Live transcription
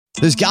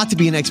There's got to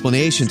be an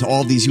explanation to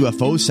all of these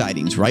UFO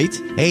sightings, right?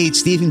 Hey,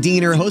 it's Stephen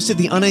Diener, host of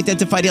the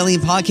Unidentified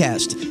Alien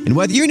Podcast. And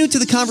whether you're new to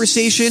the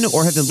conversation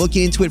or have been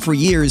looking into it for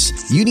years,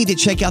 you need to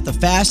check out the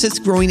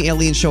fastest growing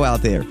alien show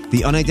out there,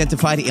 the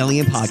Unidentified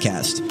Alien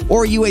Podcast,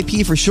 or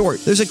UAP for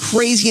short. There's a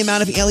crazy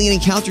amount of alien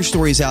encounter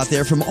stories out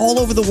there from all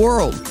over the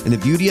world. And the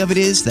beauty of it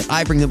is that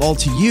I bring them all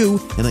to you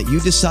and let you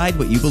decide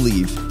what you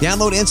believe.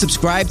 Download and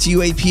subscribe to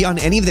UAP on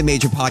any of the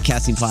major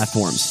podcasting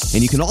platforms.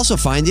 And you can also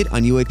find it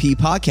on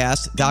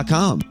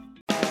UAPpodcast.com.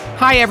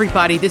 Hi,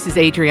 everybody. This is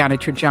Adriana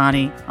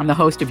Trajani. I'm the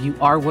host of You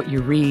Are What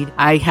You Read.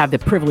 I have the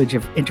privilege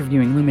of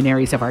interviewing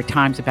luminaries of our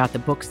times about the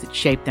books that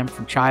shaped them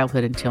from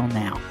childhood until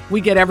now.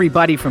 We get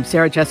everybody from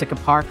Sarah Jessica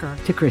Parker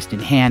to Kristen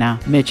Hanna,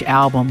 Mitch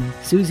Albom,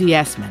 Susie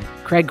Essman,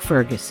 Craig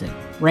Ferguson,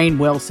 Rainn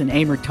Wilson,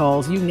 Amor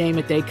Tolls, you name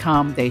it, they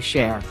come, they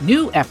share.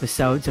 New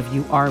episodes of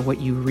You Are What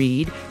You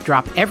Read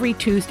drop every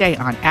Tuesday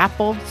on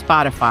Apple,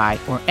 Spotify,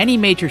 or any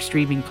major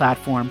streaming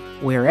platform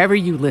wherever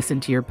you listen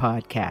to your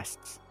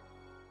podcasts.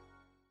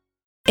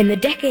 In the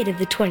decade of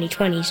the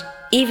 2020s,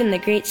 even the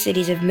great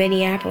cities of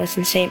Minneapolis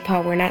and St.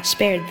 Paul were not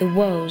spared the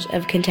woes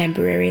of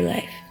contemporary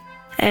life.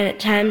 And at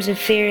times of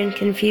fear and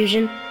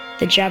confusion,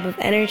 the job of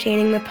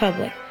entertaining the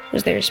public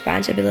was the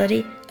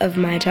responsibility of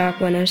My Talk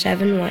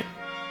 1071,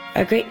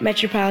 a great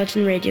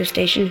metropolitan radio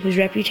station whose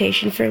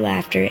reputation for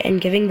laughter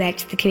and giving back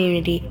to the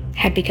community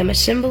had become a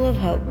symbol of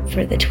hope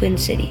for the Twin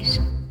Cities.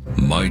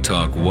 My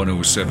Talk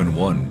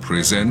 1071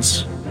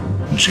 presents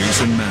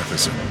Jason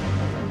Matheson,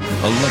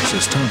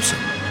 Alexis Thompson,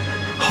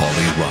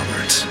 Holly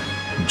Roberts.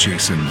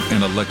 Jason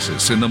and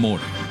Alexis in the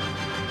morning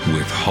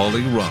with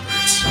Holly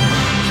Roberts.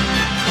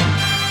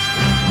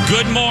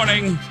 Good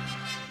morning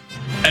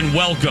and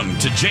welcome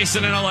to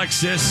Jason and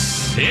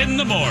Alexis in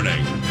the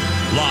morning.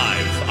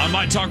 Live on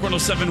My Talk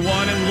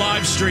 1071 and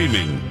live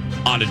streaming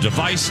on a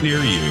device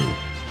near you.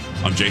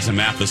 I'm Jason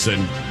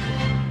Matheson.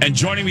 And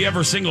joining me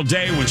every single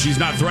day when she's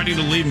not threatening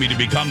to leave me to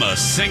become a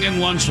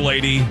singing lunch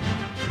lady,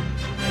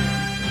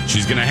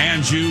 she's going to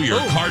hand you your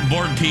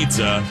cardboard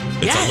pizza.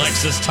 It's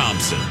Alexis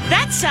Thompson.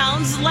 That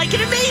sounds like an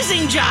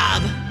amazing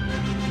job.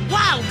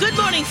 Wow. Good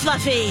morning,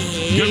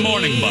 Fluffy. Good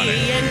morning, buddy.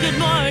 And good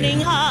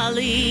morning,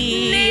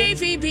 Holly.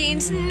 Navy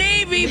beans,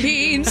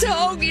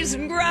 hoagies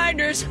and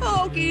grinders,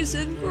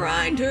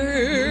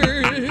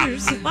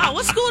 Wow,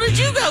 what school did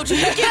you go to?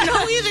 You getting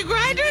hoagies and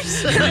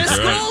grinders? The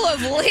School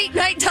of Late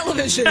Night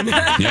Television.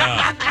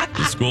 Yeah,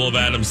 the School of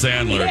Adam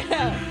Sandler.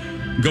 Yeah.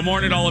 Good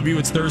morning, all of you.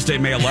 It's Thursday,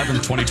 May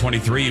 11th,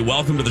 2023.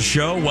 Welcome to the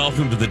show.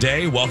 Welcome to the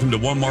day. Welcome to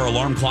One More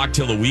Alarm Clock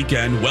Till the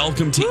Weekend.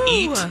 Welcome to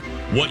Eat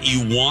What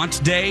You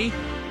Want Day.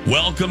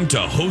 Welcome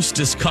to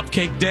Hostess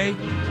Cupcake Day.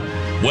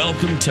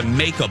 Welcome to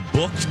Make a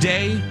Book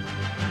Day.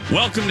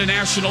 Welcome to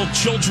National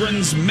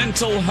Children's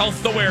Mental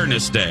Health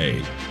Awareness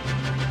Day.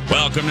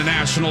 Welcome to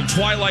National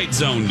Twilight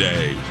Zone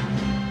Day.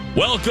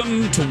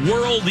 Welcome to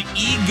World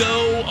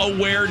Ego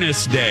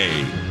Awareness Day.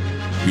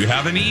 If you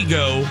have an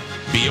ego,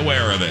 be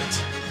aware of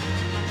it.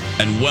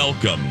 And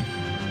welcome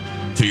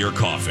to your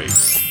coffee.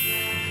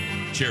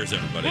 Cheers,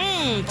 everybody.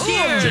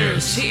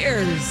 Cheers.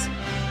 Cheers.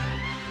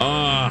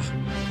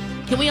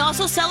 Can we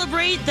also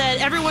celebrate that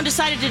everyone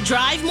decided to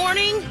drive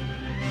morning?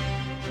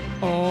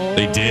 Oh.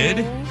 They did?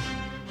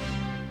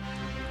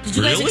 Did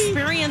you guys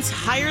experience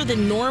higher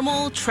than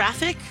normal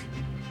traffic?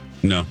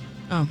 No.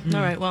 Oh, all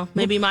right. Well,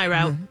 maybe my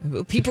route.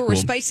 People were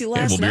spicy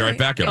last night. We'll be right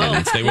back,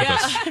 everyone. Stay with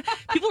us.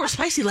 People were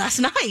spicy last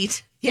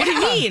night. What do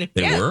you mean?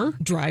 They were?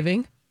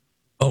 Driving.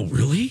 Oh,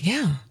 really?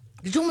 Yeah.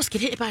 Did you almost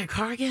get hit by a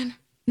car again?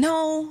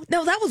 No,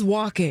 that was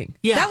walking.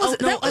 Yeah. That was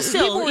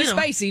still, people were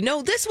spicy.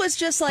 No, this was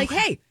just like,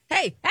 hey,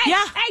 yeah.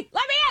 hey,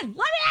 let me in.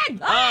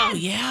 Oh,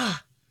 yeah.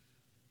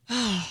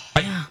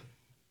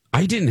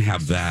 I didn't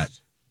have that.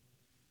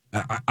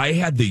 I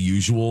had the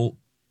usual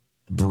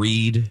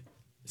breed,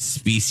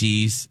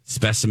 species,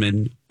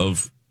 specimen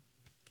of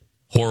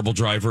horrible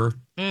driver.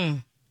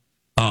 And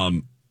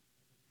I've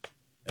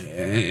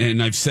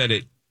said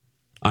it,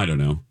 I don't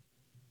know,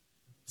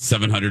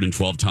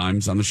 712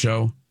 times on the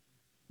show.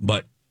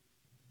 But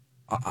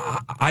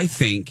I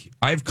think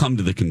I've come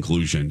to the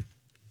conclusion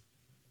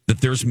that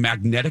there's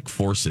magnetic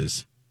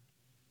forces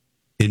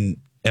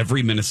in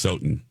every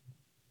Minnesotan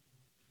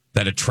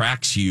that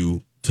attracts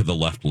you to the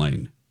left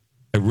lane.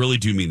 I really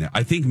do mean that.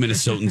 I think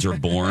Minnesotans are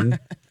born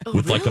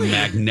with like a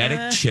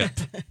magnetic chip.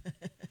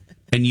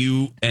 And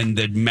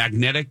the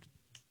magnetic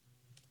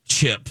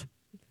chip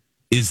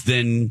is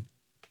then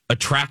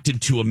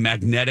attracted to a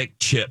magnetic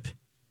chip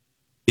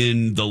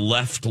in the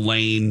left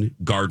lane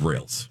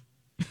guardrails.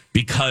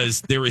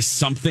 Because there is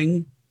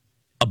something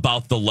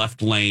about the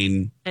left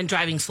lane and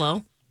driving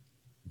slow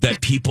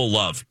that people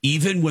love,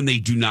 even when they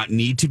do not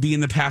need to be in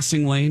the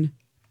passing lane,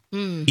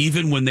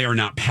 even when they are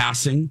not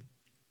passing.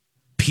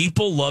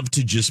 People love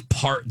to just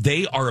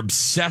they are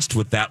obsessed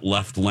with that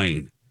left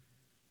lane.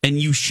 And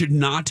you should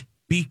not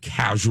be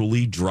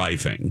casually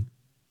driving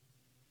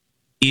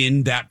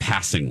in that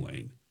passing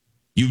lane.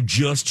 You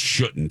just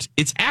shouldn't.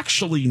 It's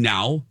actually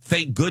now,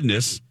 thank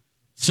goodness,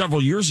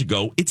 several years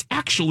ago, it's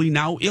actually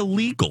now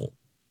illegal.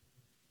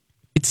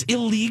 It's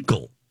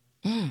illegal.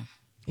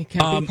 You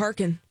can't be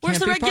parking. Where's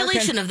the Can't be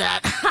regulation parking. of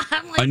that?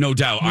 I'm like, No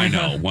doubt. I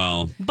know.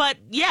 Well, but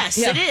yes,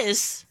 Yeah. it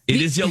is.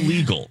 it is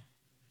illegal.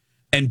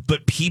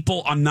 But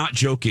people, I'm not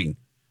joking.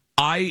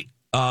 I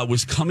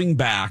was coming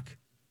back.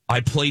 I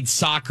played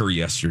soccer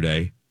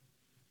yesterday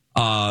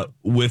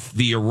with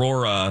the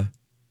Aurora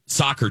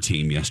soccer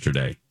team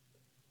yesterday,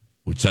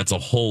 which that's a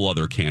whole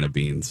other can of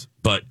beans.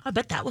 But I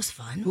bet that was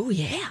fun. Oh,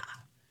 yeah.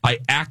 I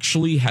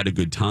actually had a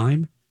good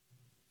time.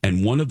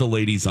 And one of the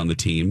ladies on the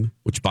team,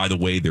 which, by the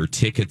way, their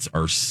tickets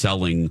are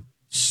selling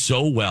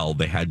so well,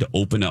 they had to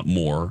open up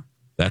more.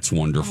 That's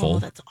wonderful. Oh,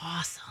 that's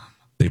awesome.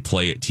 They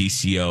play at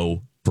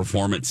TCO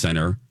Performance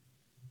Center,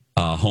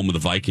 home of the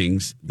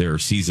Vikings. Their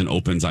season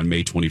opens on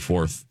May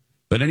 24th.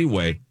 But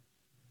anyway,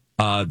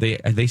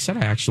 they said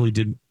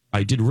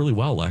I did really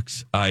well,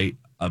 Lex.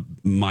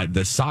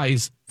 The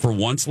size for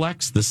once,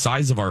 Lex, the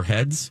size of our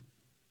heads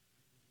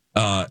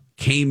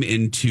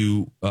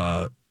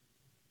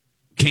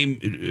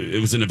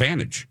it was an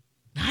advantage.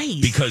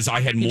 Nice. Because I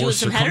had more doing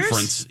some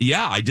circumference. headers?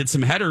 Yeah, I did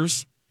some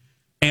headers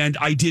and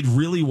I did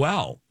really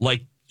well.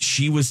 Like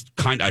she was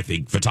I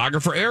think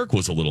photographer Eric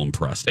was a little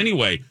impressed.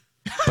 Anyway,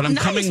 but I'm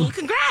nice. coming. Well,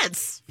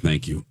 congrats.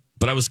 Thank you.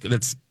 But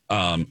that's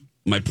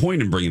my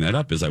point in bringing that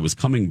up is I was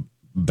coming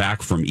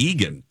back from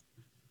Egan.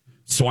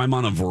 So I'm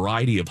on a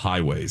variety of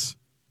highways.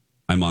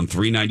 I'm on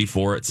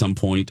 394 at some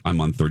point.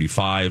 I'm on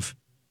 35.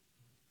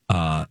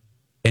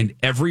 And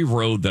every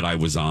road that I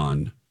was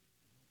on,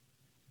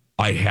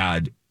 I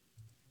had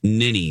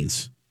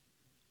ninnies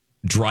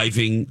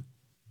driving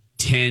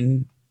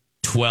 10,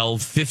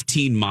 12,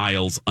 15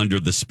 miles under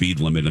the speed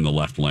limit in the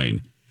left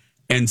lane.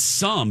 And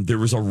there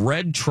was a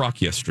red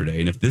truck yesterday.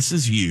 And if this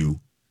is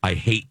you, I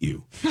hate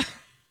you.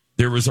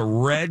 There was a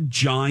red,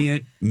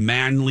 giant,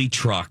 manly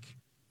truck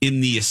in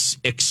the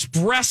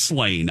express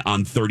lane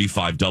on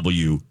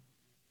 35W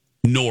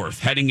North,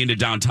 heading into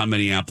downtown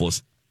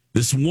Minneapolis.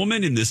 This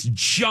woman in this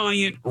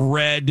giant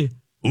red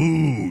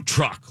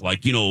truck,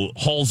 like,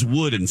 hauls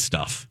wood and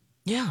stuff.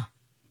 Yeah.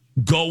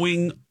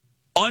 Going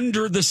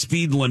under the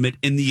speed limit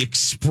in the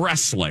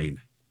express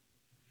lane.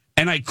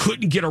 And I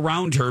couldn't get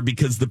around her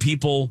because the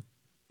people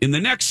in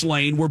the next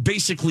lane were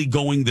basically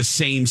going the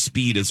same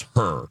speed as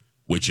her,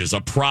 which is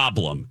a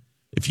problem.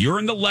 If you're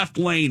in the left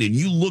lane and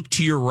you look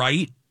to your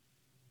right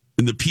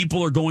and the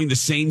people are going the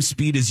same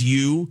speed as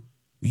you,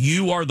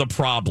 you are the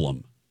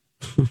problem.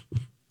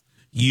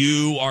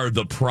 You are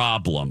the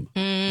problem.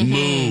 Mm-hmm.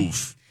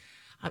 Move.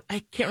 I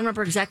can't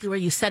remember exactly where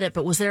you said it,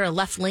 but was there a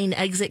left lane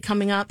exit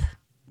coming up?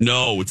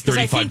 No, it's 35W.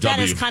 I think that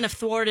has kind of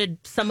thwarted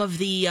some of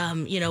the,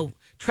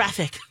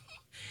 traffic,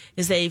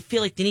 is they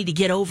feel like they need to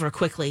get over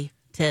quickly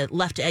to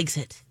left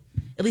exit.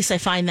 At least I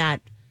find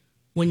that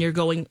when you're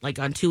going like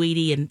on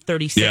 280 and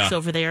 36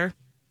 over there.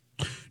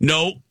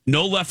 No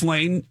left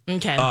lane.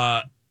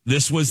 Okay.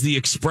 This was the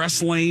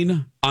express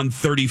lane on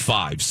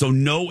 35, so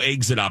no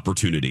exit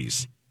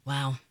opportunities.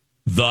 Wow.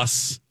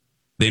 Thus,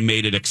 they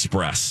made it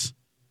express.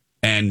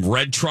 And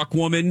red truck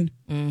woman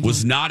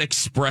was not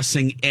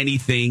expressing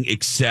anything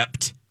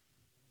except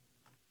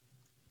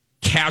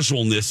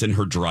casualness in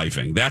her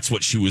driving. That's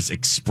what she was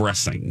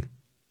expressing.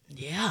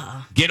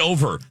 Yeah. Get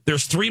over.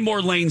 There's 3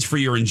 more lanes for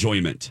your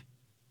enjoyment.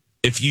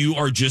 If you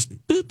are just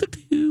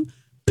boop-a-boo,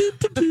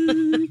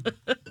 boop-a-boo,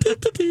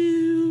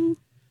 boop-a-boo,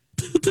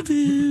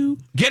 boop-a-boo.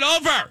 Get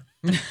over.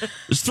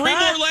 There's 3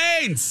 more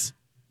lanes.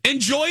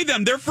 Enjoy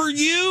them. They're for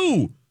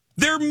you.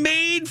 They're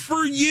made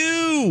for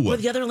you. Were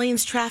the other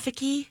lanes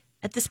trafficy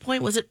at this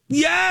point? Was it?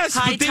 Yes,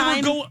 high but they time?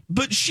 were going.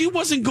 But she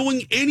wasn't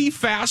going any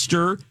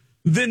faster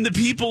than the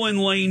people in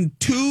lane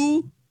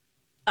 2,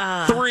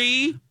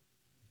 3.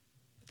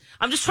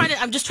 I'm just trying to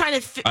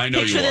I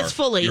know picture you this are.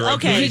 fully. You're a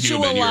Okay, good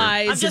human.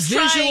 Visualize. I'm just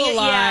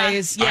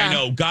visualize. trying. Yeah. I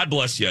know. God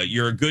bless you.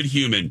 You're a good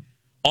human.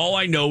 All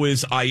I know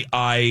is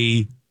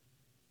I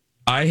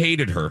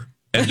hated her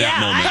at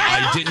that moment.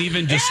 I didn't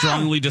even just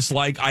strongly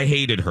dislike. I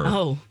hated her.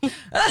 Oh.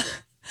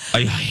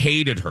 I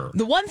hated her.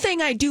 The one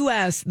thing I do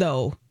ask,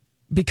 though,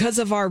 because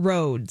of our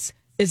roads,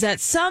 is that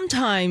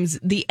sometimes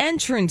the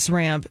entrance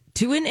ramp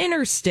to an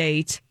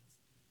interstate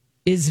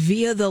is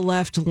via the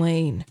left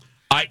lane.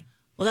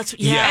 Well, that's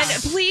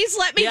Yes. And please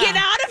let me get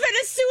out of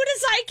it as soon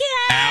as I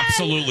can.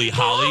 Absolutely,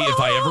 Holly. If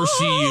I ever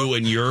see you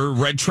and you're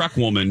red truck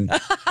woman,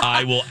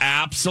 I will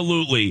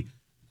absolutely,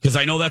 because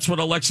I know that's what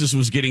Alexis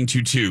was getting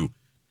to too,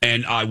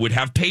 and I would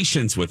have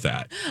patience with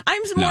that.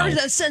 I'm more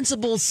a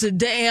sensible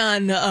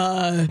sedan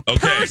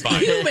Okay,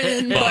 fine.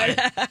 human. Fine.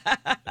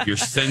 If you're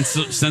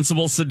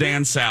sensible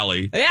sedan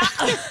Sally,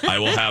 I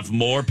will have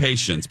more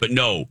patience. But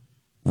no,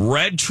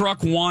 red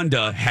truck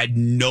Wanda had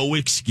no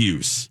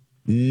excuse.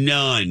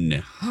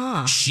 None.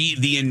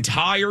 The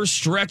entire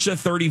stretch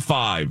of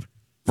 35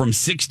 from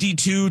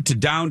 62 to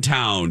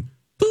downtown.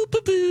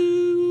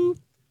 Boop-a-boo.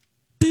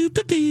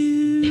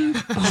 Boop-a-boo.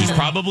 She's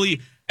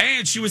probably,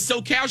 and she was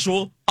so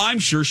casual, I'm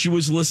sure she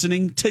was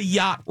listening to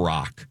yacht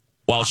rock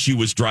while she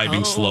was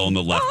driving slow in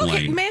the left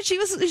lane. Man, she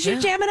was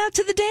jamming out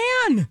to the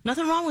Dan.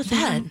 Nothing wrong with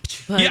that.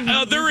 But,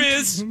 Yeah, there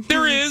is.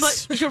 There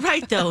is. But you're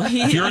right, though.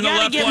 You're in the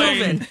left get lane.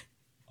 moving.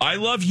 I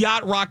love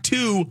yacht rock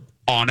too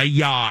on a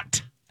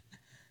yacht.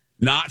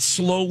 not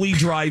slowly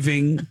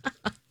driving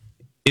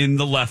in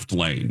the left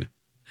lane.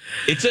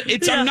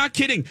 I'm not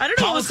kidding. I don't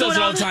know Colin what's says going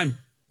it all on. the time.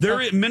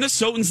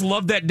 Minnesotans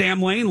love that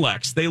damn lane,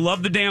 Lex. They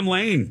love the damn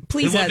lane.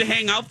 Please they love add- to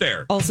hang out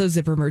there. Also,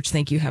 zipper merch.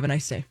 Thank you. Have a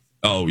nice day.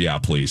 Oh, yeah,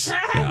 please.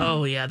 Yeah.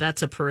 Oh, yeah,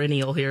 that's a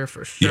perennial here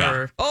for sure.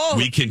 Yeah. Oh.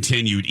 We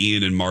continued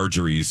Ian and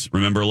Marjorie's.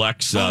 Remember,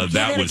 Lex? yeah, they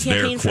that had a was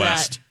their campaign for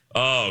quest.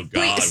 Oh, God.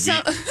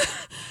 Wait,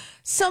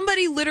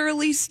 somebody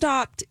literally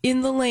stopped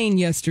in the lane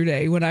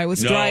yesterday when I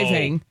was No.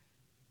 driving,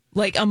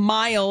 like a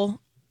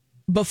mile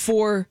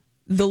before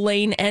the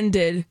lane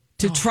ended,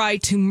 to try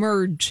to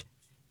merge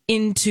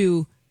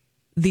into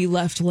the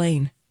left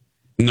lane.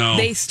 No.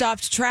 They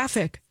stopped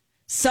traffic.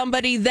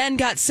 Somebody then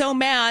got so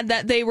mad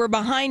that they were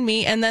behind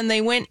me, and then they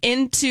went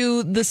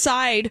into the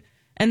side,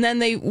 and then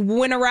they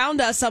went around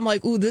us. I'm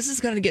like, ooh, this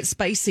is going to get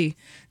spicy.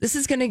 This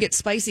is going to get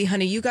spicy,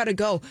 honey. You got to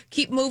go.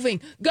 Keep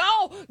moving.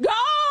 Go!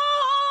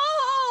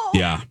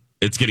 Yeah,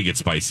 it's going to get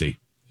spicy.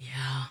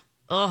 Yeah.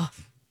 Oh,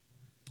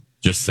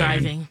 Just saying.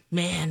 driving.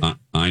 Man.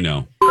 I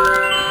know.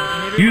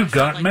 You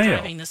got mail.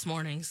 Driving this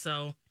morning,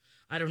 so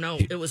I don't know.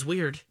 It was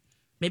weird.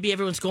 Maybe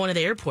everyone's going to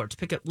the airport to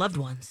pick up loved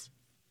ones.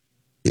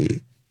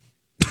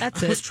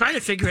 That's I was it. trying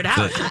to figure it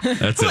out.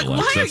 That's it, Lex.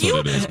 Why That's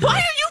what it is. Why are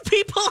you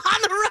people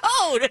on the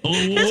road?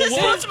 This is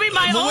supposed to be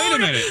my wait a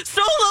own minute.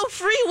 solo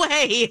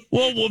freeway.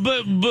 Well,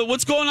 but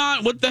what's going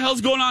on? What the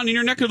hell's going on in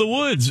your neck of the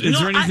woods? Is No,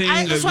 there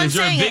anything? that's what I'm is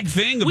there a saying. big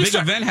thing, a We big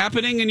event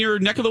happening in your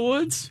neck of the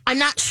woods? I'm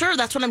not sure.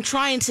 That's what I'm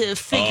trying to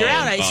figure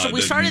out.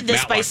 We started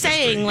this by Matlock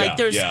saying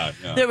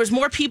district. there was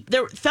more people.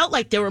 There felt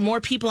like there were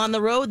more people on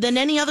the road than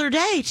any other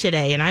day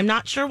today, and I'm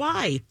not sure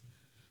why.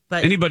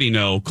 But Anybody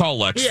know? Call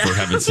Lex for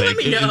heaven's sake. Let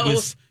me know.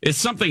 Is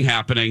something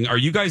happening? Are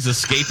you guys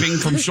escaping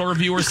from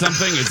Shoreview or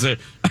something?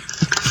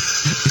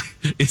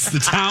 Is the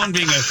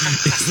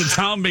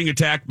town being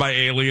attacked by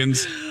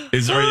aliens?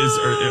 Is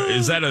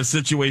that a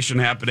situation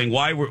happening?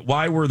 Why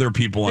were there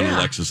people on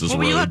Alexis's what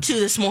road? were you up to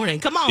this morning?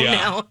 Come on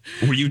now.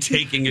 Were you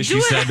taking, as Do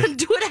you it- said,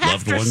 do it loved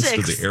after ones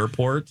 6. to the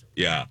airport?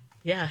 Yeah.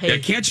 Yeah. Hey,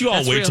 Can't you all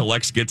that's wait real. till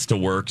Lex gets to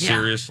work? Yeah.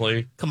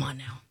 Seriously. Come on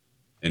now.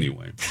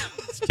 Anyway,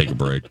 let's take a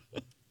break.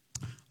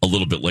 A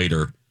little bit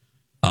later,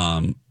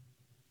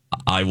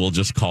 I will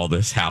just call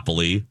this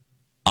happily,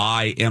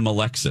 I am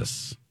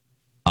Alexis.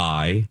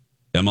 I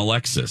am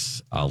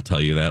Alexis. I'll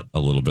tell you that a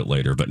little bit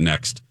later. But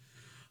next,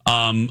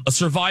 a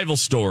survival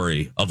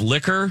story of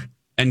liquor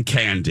and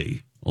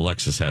candy.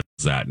 Alexis has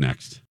that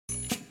next.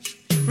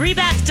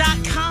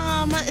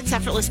 Rebath.com. It's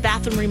effortless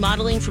bathroom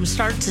remodeling from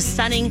start to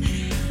stunning.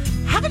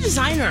 Have a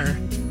designer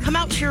come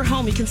out to your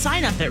home. You can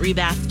sign up at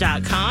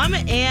rebath.com.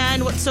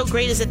 And what's so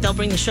great is that they'll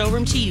bring the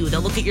showroom to you.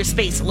 They'll look at your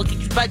space, they'll look at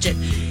your budget.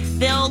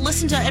 They'll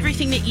listen to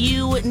everything that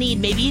you need.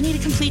 Maybe you need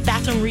a complete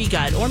bathroom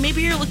regut, or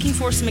maybe you're looking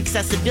for some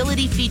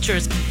accessibility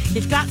features.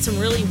 They've got some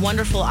really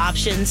wonderful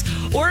options.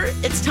 Or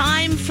it's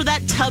time for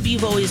that tub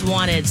you've always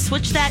wanted.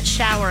 Switch that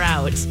shower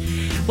out.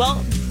 Well,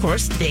 of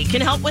course, they can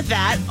help with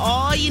that.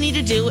 All you need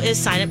to do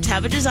is sign up to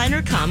have a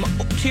designer come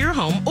to your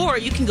home, or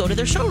you can go to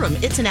their showroom.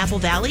 It's in Apple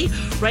Valley,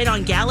 right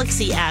on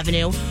Galaxy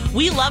Avenue.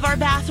 We love our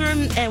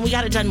bathroom, and we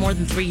got it done more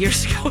than 3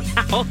 years ago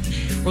now.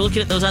 We're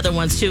looking at those other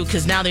ones, too,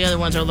 because now the other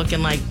ones are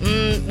looking like,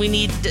 we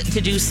need to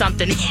do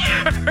something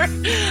here.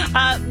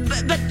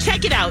 But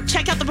check it out.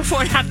 Check out the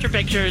before and after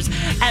pictures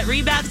at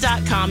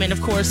rebath.com. And,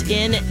 of course,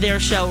 in their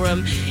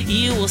showroom,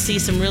 you will see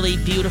some really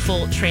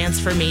beautiful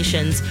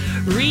transformations.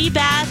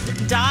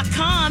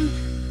 Rebath.com.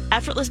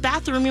 Effortless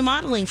bathroom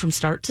remodeling from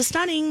start to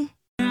stunning.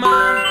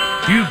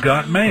 You've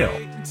got mail.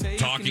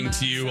 Talking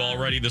to you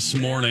already this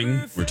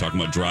morning. We're talking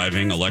about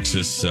driving.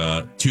 Alexis,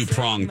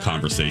 two-pronged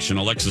conversation.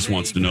 Alexis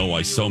wants to know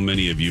why so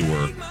many of you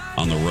were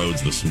on the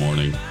roads this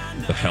morning.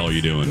 What the hell are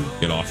you doing?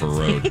 Get off a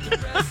road.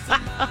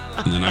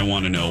 And then I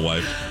want to know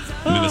why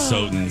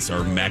Minnesotans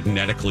are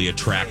magnetically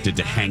attracted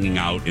to hanging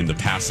out in the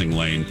passing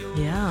lane.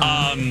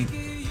 Yeah.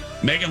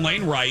 Megan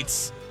Lane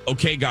writes,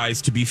 okay,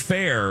 guys, to be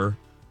fair,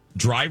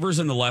 drivers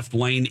in the left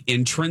lane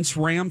entrance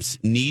ramps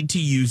need to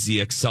use the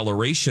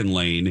acceleration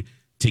lane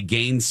to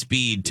gain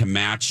speed to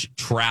match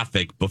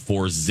traffic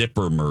before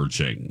zipper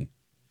merging.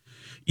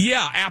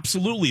 Yeah,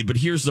 absolutely. But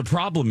here's the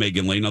problem,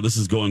 Megan Lane. Now, this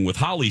is going with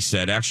Holly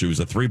said. Actually, it was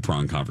a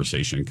three-pronged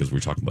conversation because we're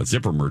talking about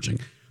zipper merging.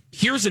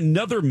 Here's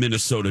another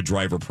Minnesota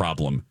driver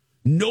problem.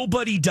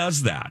 Nobody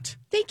does that.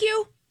 Thank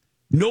you.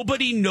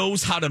 Nobody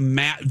knows how to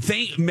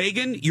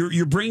Megan,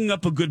 you're bringing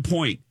up a good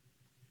point.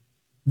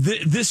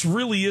 This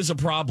really is a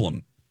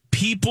problem.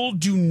 People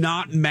do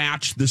not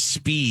match the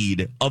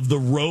speed of the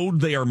road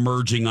they are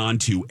merging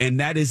onto, and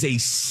that is a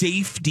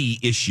safety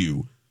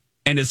issue.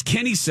 And as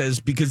Kenny says,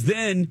 because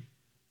then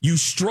you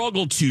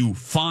struggle to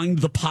find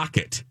the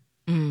pocket.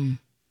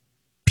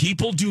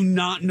 People do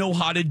not know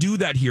how to do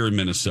that here in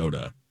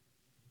Minnesota.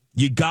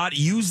 You got to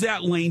use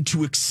that lane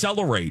to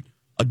accelerate.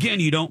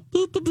 Again, you don't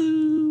boop, boop,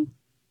 boop,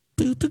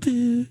 boop, boop,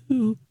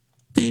 boop,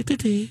 boop,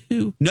 boop,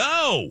 boop.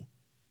 No.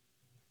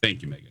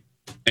 Thank you, Megan.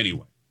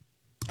 Anyway.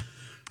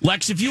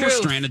 Lex, if you were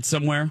stranded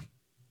somewhere,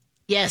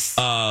 Yes.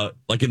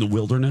 like in the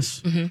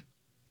wilderness,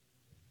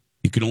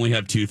 you could only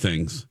have two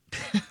things.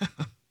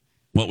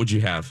 What would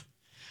you have?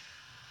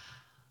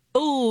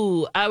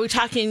 Ooh, are we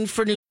talking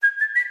for new?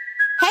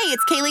 Hey,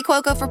 it's Kaylee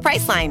Cuoco for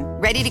Priceline.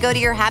 Ready to go to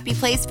your happy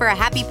place for a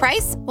happy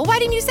price? Well, why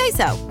didn't you say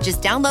so?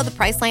 Just download the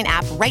Priceline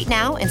app right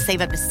now and save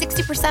up to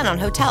 60% on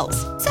hotels.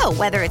 So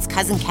whether it's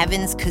Cousin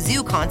Kevin's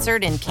Kazoo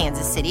Concert in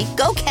Kansas City,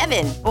 go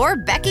Kevin, or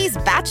Becky's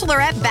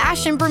Bachelorette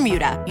Bash in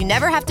Bermuda, you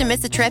never have to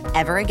miss a trip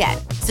ever again.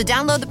 So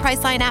download the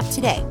Priceline app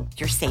today.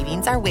 Your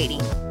savings are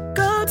waiting.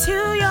 Go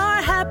to your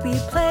happy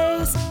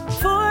place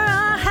for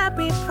a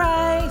happy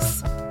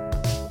price.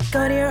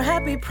 Go to your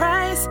happy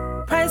price,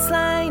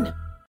 Priceline.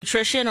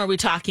 Nutrition, or are we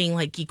talking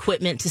like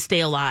equipment to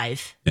stay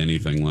alive?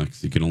 Anything,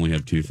 Lex. You can only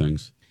have two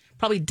things.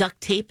 Probably duct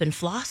tape and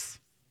floss.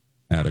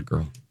 Atta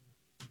girl.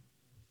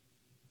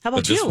 How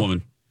about This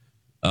woman,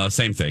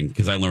 same thing,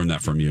 because I learned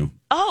that from you.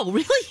 Oh,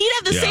 really? You'd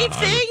have the same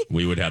thing?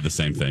 We would have the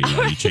same thing. Yeah,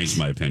 Right. You changed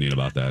my opinion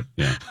about that.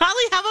 Yeah.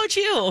 Holly, how about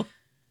you?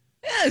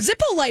 Yeah,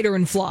 Zippo lighter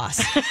and floss.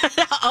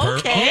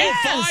 Okay.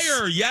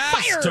 Fire!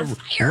 Yes! To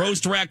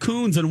roast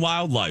raccoons and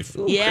wildlife.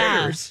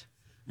 Yeah. Critters.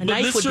 A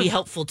knife would be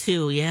helpful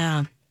too,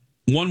 yeah.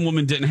 One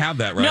woman didn't have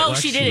that, right? No,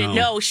 Lex? she didn't.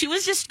 No, she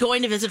was just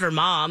going to visit her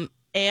mom.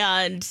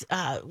 And,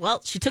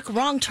 she took a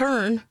wrong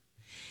turn.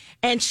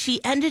 And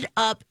she ended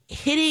up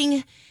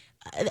hitting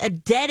a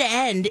dead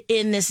end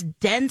in this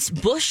dense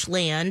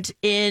bushland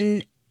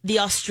in the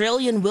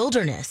Australian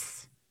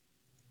wilderness.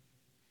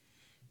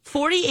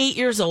 48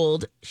 years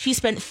old. She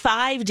spent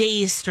 5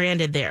 days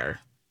stranded there.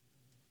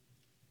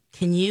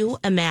 Can you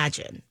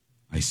imagine?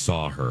 I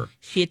saw her.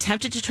 She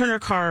attempted to turn her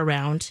car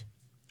around.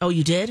 Oh,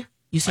 you did?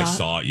 You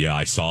saw it?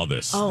 I saw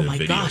this. Oh, my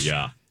video, gosh.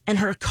 Yeah. And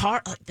her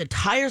car, the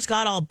tires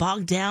got all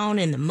bogged down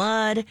in the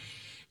mud.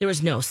 There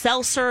was no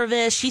cell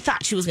service. She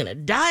thought she was going to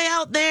die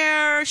out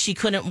there. She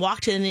couldn't walk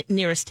to the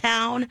nearest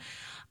town.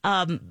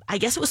 I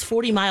guess it was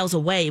 40 miles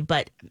away,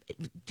 but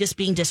just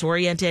being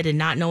disoriented and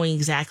not knowing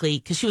exactly,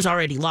 because she was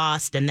already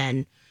lost, and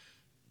then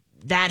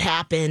that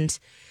happened.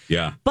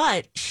 Yeah.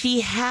 But she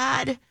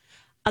had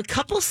a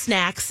couple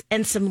snacks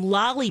and some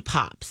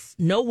lollipops,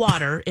 no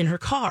water in her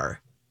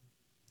car.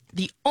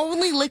 The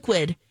only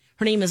liquid,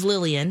 her name is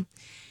Lillian,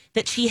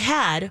 that she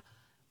had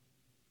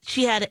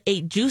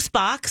a juice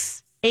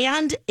box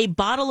and a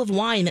bottle of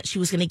wine that she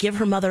was going to give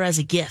her mother as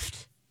a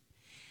gift.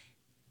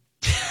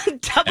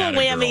 Double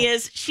whammy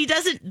is she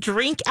doesn't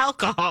drink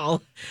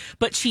alcohol,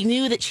 but she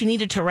knew that she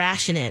needed to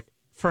ration it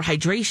for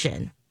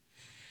hydration.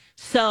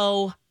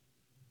 So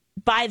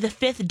by the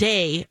 5th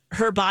day,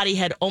 her body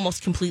had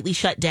almost completely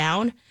shut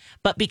down.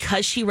 But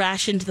because she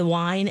rationed the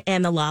wine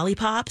and the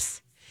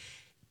lollipops,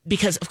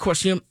 because, of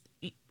course,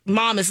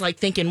 mom is like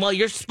thinking, well,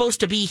 you're supposed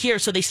to be here.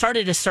 So they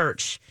started a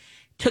search.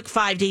 Took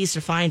 5 days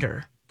to find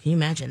her. Can you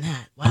imagine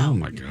that? Wow. Oh,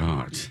 my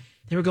God.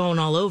 They were going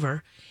all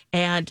over.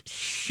 And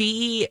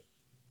she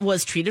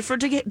was treated for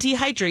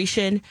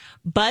dehydration,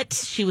 but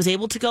she was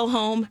able to go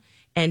home,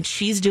 and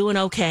she's doing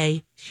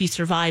okay. She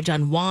survived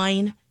on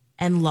wine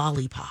and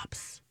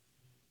lollipops.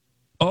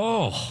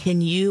 Oh.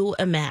 Can you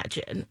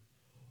imagine?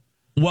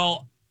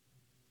 Well,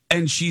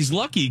 and she's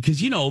lucky because,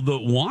 the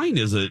wine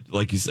is a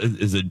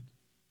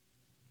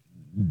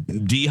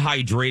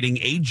dehydrating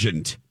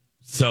agent.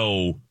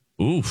 So,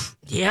 oof.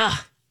 Yeah.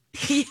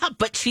 Yeah,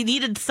 but she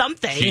needed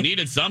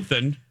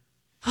something.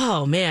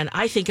 Oh, man.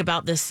 I think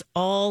about this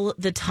all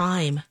the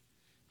time.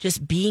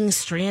 Just being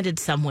stranded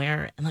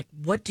somewhere. And,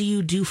 what do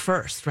you do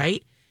first,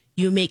 right?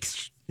 You make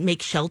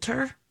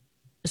shelter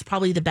is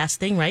probably the best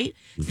thing, right?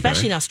 Okay.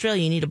 Especially in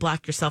Australia, you need to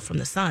block yourself from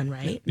the sun,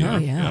 right?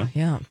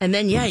 Yeah. And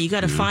then, you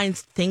got to find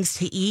things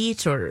to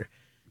eat or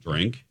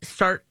drink.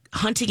 Start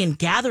hunting and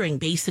gathering,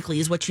 basically,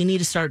 is what you need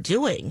to start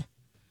doing.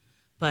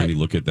 But and you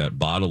look at that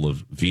bottle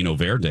of Vino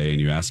Verde and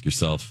you ask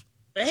yourself,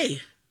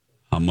 hey,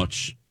 how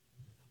much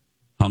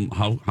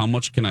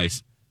can I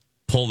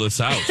pull this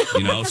out?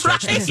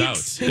 Stretch this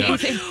out. Yeah.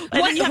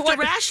 And then you have to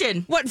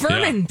ration. What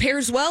vermin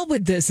pairs well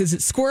with this? Is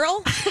it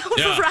squirrel?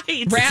 Yeah.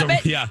 Right.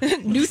 Rabbit?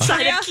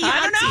 Nutria?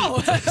 I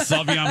don't know.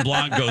 Sauvignon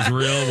Blanc goes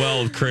real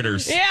well with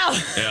critters. Yeah.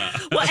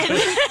 Well,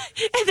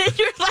 and then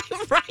you're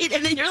like, right.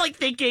 And then you're like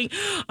thinking,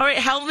 all right,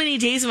 how many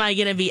days am I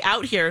going to be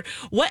out here?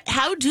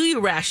 How do you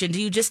ration?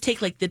 Do you just take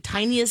the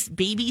tiniest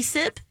baby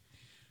sip?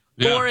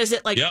 Yeah. Or is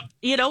it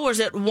or is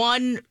it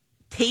one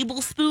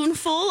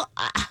tablespoonful?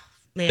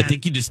 Man. I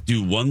think you just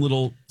do one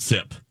little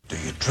sip. Do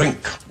you drink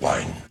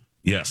wine?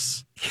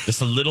 Yes.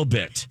 Just a little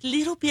bit.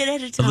 Little bit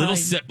at a time. A little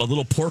sip, a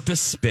little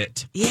porpoise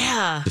spit.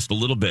 Yeah. Just a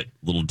little bit,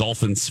 little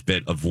dolphin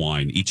spit of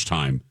wine each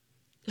time.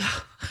 You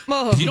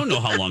don't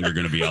know how long you're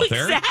going to be out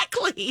there.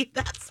 Exactly.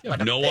 That's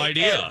what I'm no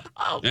thinking. idea.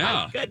 Oh,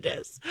 yeah. My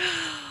goodness.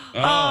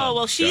 Oh,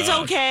 well, she's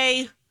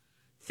okay.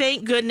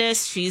 Thank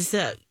goodness she's,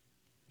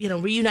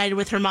 reunited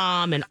with her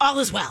mom and all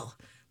is well.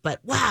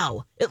 But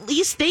wow, at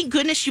least thank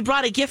goodness she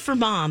brought a gift for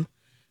mom.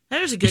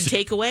 There's a good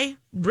takeaway.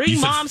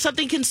 Bring mom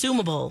something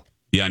consumable.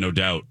 Yeah, no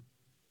doubt.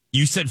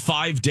 You said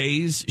 5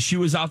 days she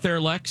was out there,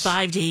 Lex?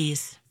 5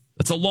 days.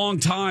 That's a long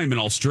time in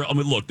Australia. I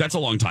mean, look, that's a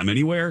long time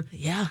anywhere.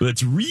 Yeah. But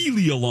it's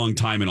really a long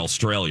time in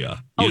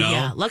Australia. You know?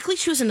 Yeah. Luckily,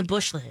 she was in the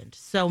bushland.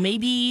 So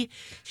maybe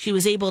she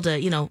was able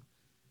to,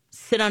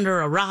 sit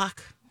under a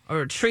rock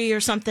or a tree or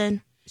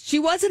something. She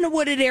was in a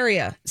wooded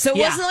area, so it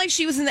wasn't like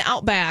she was in the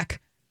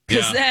outback.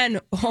 Because then,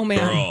 oh man,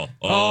 girl.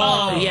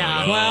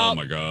 Yeah. Well, oh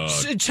my god,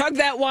 chug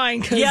that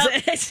wine because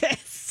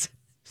it's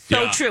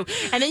so true.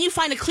 And then you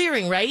find a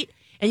clearing, right?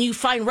 And you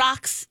find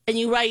rocks, and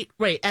you write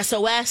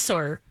SOS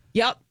or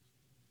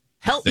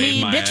help Save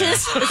me, my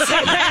bitches.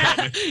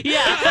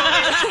 Yeah.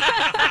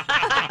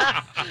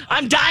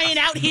 I'm dying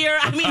out here.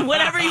 I mean,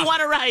 whatever you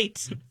want to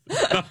write.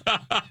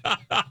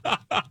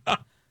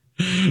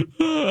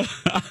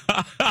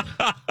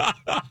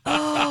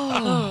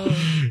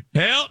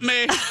 Help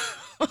me.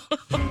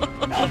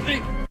 Help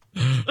me.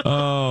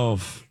 Oh,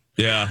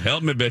 yeah.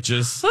 Help me,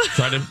 bitches.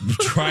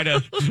 Try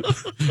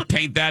to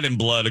paint that in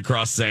blood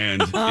across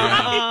sand.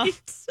 Yeah.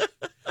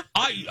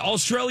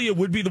 Australia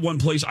would be the one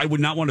place I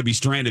would not want to be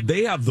stranded.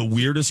 They have the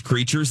weirdest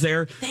creatures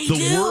there.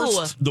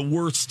 The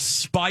worst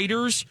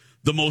spiders,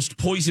 the most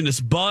poisonous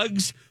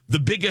bugs, the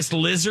biggest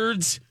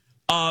lizards.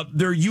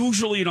 They're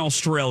usually in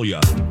Australia.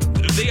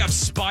 They have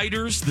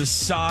spiders the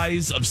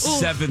size of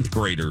seventh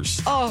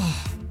graders.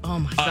 Oh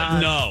my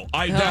god! No,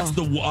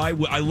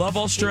 I love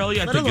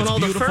Australia. I Let think alone it's all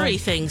beautiful. the furry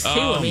things too.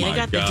 Oh, I mean, they my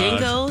got God. the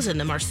dingoes and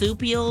the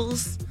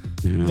marsupials,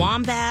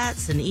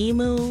 wombats and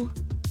emu.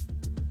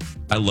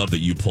 I love that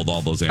you pulled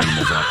all those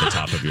animals off the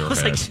top of your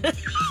head.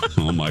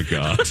 Oh my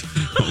god!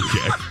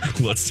 Okay,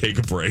 let's take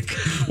a break.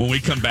 When we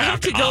come back, I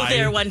have to go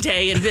there one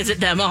day and visit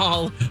them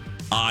all.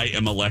 I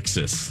am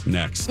Alexis.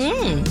 Next.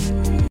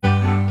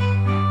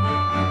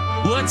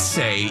 Let's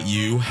say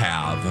you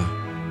have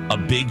a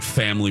big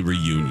family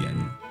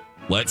reunion.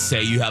 Let's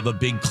say you have a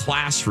big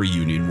class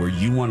reunion where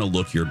you want to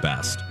look your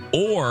best.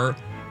 Or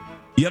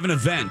you have an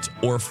event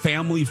or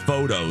family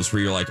photos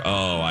where you're like,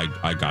 oh,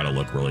 I got to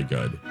look really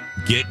good.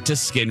 Get to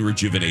Skin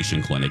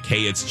Rejuvenation Clinic.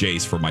 Hey, it's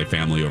Jace for my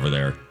family over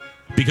there.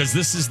 Because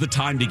this is the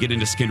time to get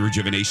into Skin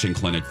Rejuvenation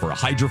Clinic for a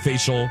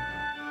hydrofacial,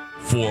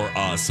 for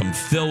some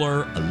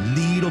filler, a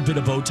little bit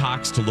of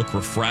Botox to look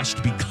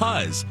refreshed.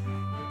 Because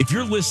if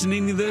you're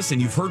listening to this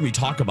and you've heard me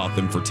talk about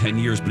them for 10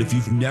 years, but if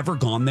you've never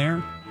gone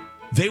there,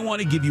 they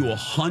want to give you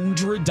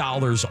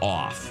 $100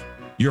 off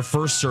your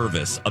first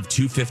service of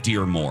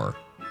 $250 or more.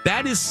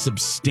 That is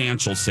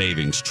substantial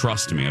savings.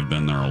 Trust me, I've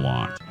been there a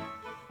lot.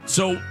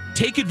 So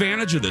take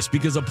advantage of this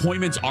because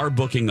appointments are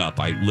booking up.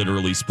 I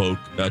literally spoke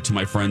to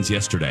my friends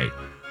yesterday.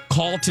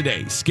 Call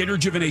today, Skin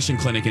Rejuvenation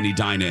Clinic in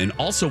Edina. And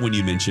also when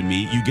you mention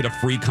me, you get a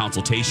free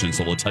consultation.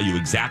 So we'll tell you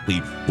exactly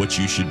what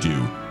you should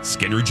do.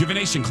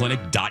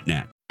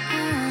 SkinRejuvenationClinic.net.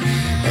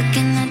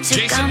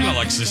 Jason and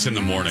Alexis in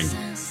the morning.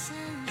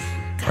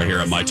 Right here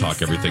on My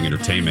Talk, Everything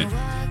Entertainment.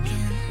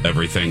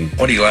 Everything.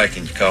 What do you like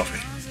in your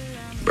coffee?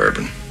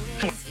 Bourbon.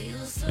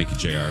 Thank you,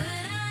 JR.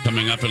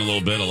 Coming up in a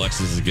little bit,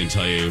 Alexis is going to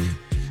tell you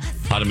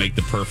how to make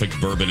the perfect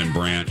bourbon and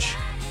branch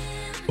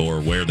or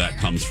where that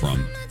comes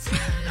from.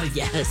 Oh,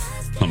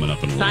 yes. Coming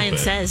up in a little bit.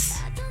 Science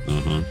says.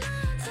 Uh-huh.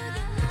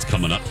 It's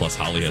coming up, plus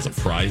Holly has a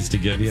prize to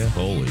give you.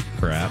 Holy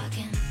crap.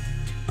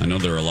 I know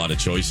there are a lot of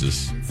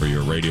choices for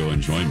your radio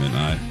enjoyment.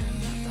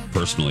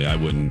 Personally, I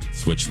wouldn't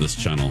switch this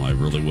channel. I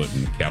really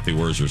wouldn't. Kathy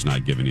Wurzer's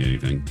not giving you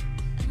anything.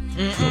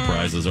 No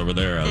prizes over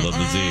there. I love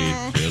the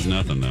Z. She has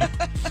nothing, though.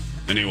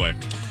 Anyway.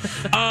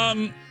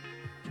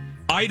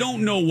 I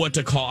don't know what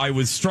to call. I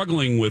was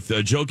struggling with,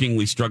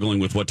 jokingly struggling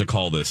with what to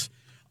call this.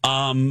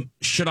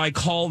 Should I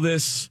call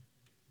this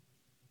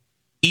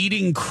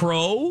eating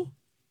crow?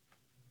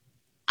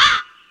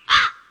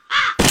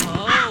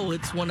 Oh,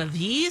 it's one of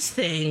these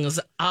things.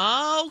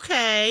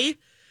 Okay.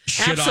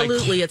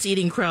 Absolutely, it's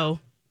eating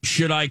crow.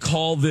 Should I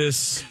call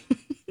this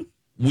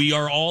We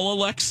Are All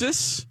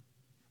Alexis?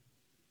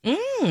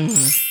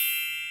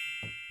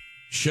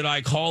 Should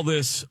I call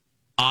this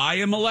I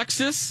Am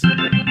Alexis? You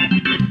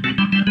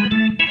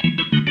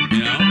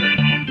know?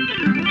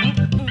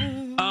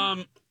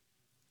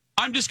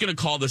 I'm just going to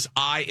call this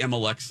I Am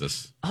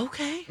Alexis.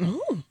 Okay.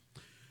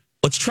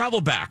 Let's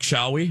travel back,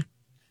 shall we?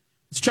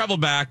 Let's travel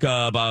back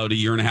about a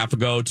year and a half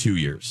ago, 2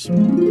 years.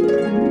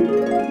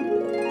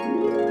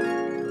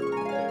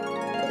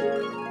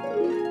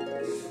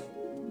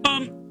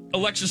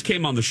 Alexis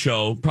came on the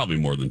show probably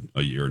more than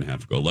a year and a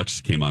half ago.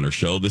 Alexis came on her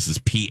show. This is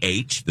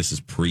PH. This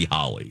is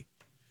pre-Holly.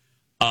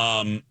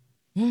 Came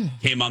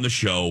on the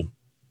show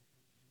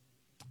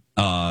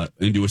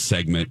into a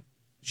segment.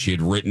 She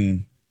had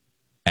written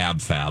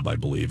AbFab, I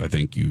believe. I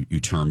think you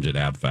termed it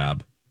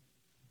AbFab.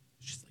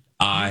 She's like,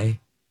 I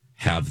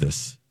have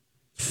this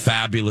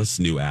fabulous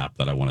new app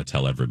that I want to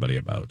tell everybody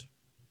about.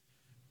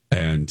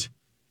 And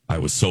I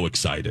was so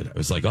excited. I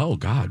was like, oh,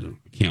 God,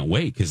 I can't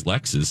wait. Because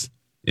Lex is,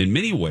 in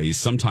many ways,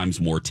 sometimes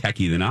more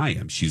techie than I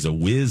am. She's a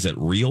whiz at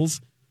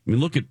reels. I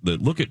mean, look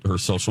at her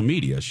social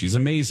media. She's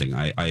amazing.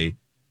 I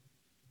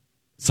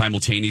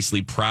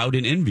simultaneously proud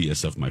and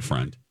envious of my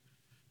friend.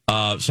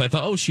 So I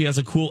thought, oh, she has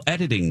a cool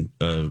editing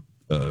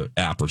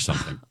app or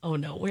something. Oh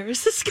no, where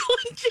is this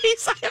going?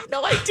 Jeez, I have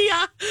no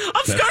idea.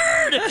 I'm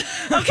scared.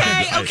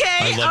 Okay.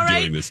 I love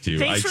doing this to you.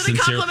 Thanks for the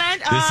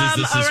compliment.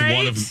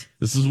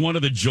 This is one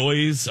of the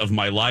joys of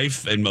my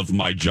life and of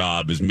my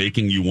job is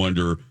making you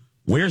wonder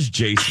Where's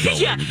Jace going?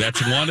 Yeah.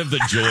 That's one of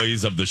the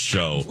joys of the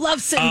show. Love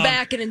sitting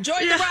back and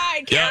enjoying the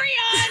ride. Carry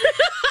on.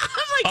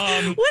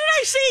 I'm like, what did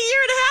I say a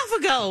year and a half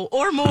ago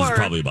or more? It was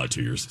probably about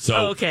 2 years.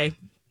 So, okay.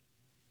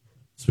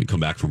 So we come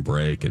back from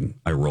break and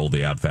I roll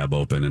the AbFab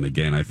open. And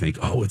again, I think,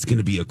 it's going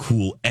to be a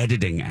cool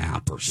editing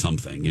app or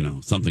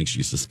something, something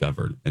she's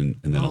discovered. And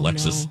then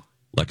Alexis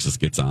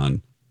gets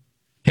on.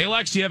 Hey,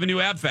 Lex, do you have a new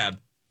AbFab?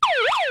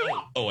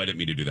 Oh, I didn't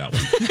mean to do that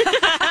one.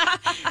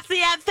 It's the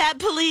AbFab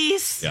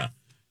police. Yeah.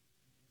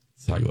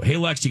 So I go, hey,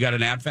 Lex, you got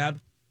an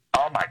AbFab?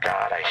 Oh, my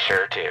God, I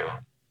sure do.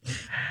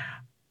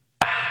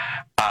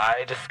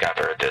 I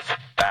discovered this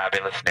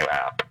fabulous new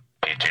app.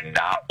 You do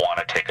not want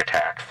to take a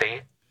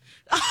taxi.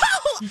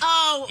 Rude.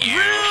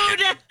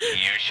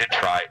 You should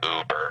try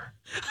Uber.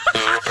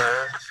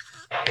 Uber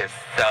is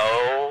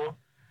so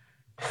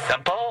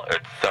simple.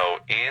 It's so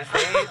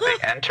easy. The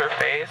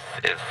interface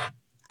is,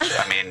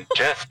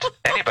 just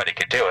anybody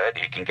can do it.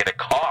 You can get a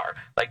car.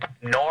 Like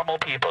normal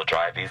people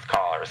drive these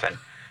cars, and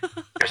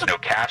there's no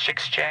cash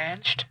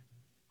exchanged.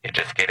 You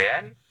just get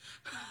in.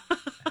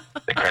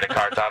 The credit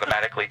card's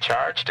automatically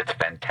charged. It's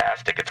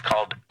fantastic. It's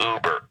called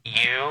Uber.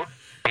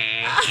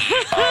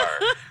 U-B-E-R.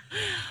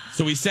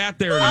 So we sat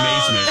there in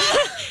amazement.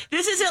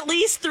 This is at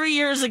least 3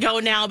 years ago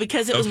now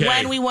because it was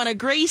when we won a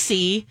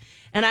Gracie,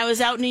 and I was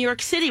out in New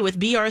York City with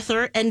B.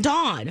 Arthur and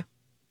Dawn.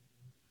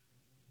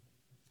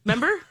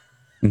 Remember?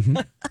 Mm-hmm.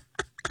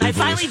 I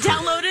finally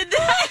downloaded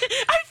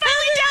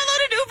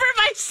Uber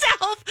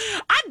myself.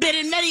 I've been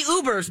in many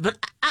Ubers, but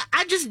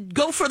I just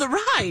go for the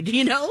ride,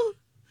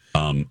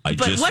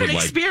 What an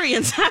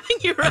experience having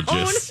your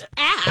own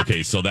app.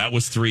 Okay, so that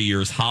was 3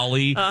 years.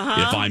 Holly, if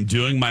I'm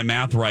doing my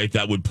math right,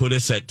 that would put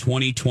us at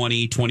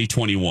 2020,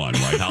 2021,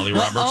 right, Holly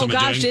Roberts? Oh,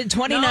 gosh,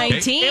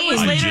 2019. It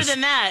was later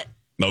than that.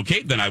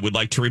 Okay, then I would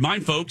like to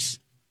remind folks.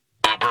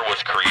 Uber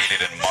was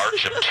created in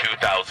March of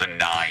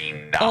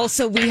 2009.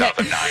 Also, we live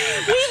in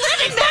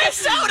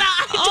Minnesota.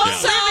 I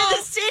don't live in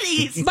the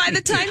cities. By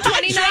the time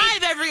I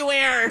drive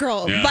everywhere.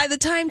 By the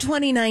time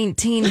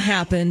 2019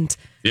 happened,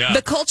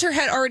 the culture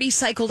had already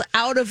cycled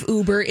out of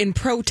Uber in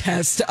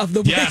protest of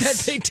the way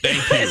that they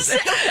did this.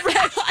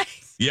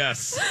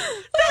 Yes.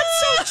 That's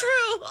so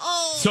true.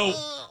 So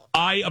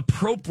I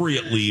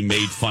appropriately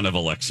made fun of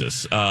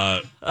Alexis.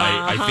 I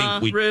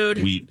think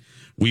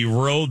we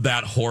rode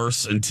that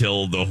horse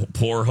until the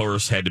poor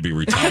horse had to be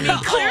retired.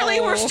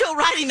 Clearly, we're still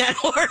riding that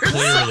horse.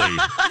 Clearly.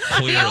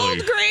 The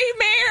old gray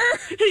mare.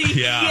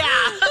 Yeah.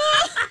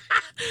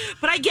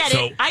 But I get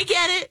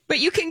it. But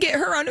you can get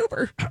her on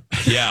Uber.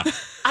 Yeah.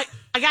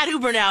 I got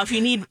Uber now. If you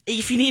need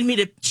me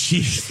to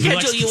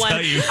schedule you one,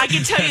 I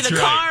can tell you the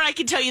car. I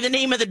can tell you the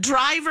name of the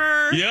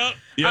driver. Yep.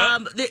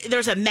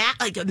 There's a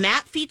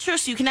map feature,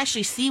 so you can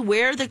actually see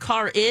where the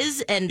car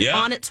is and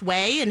on its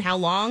way and how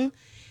long.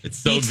 It's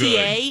so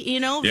ETA,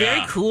 good.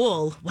 Very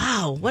cool.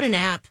 Wow, what an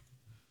app.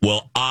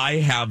 Well, I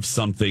have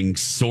something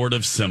sort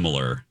of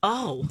similar.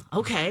 Oh,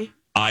 okay.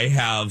 I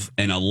have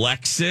an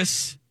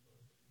Alexis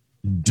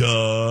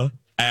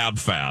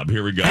AbFab.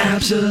 Here we go.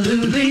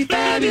 Absolutely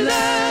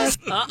fabulous.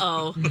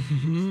 Uh-oh.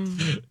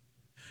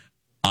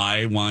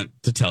 I want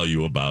to tell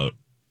you about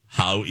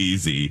how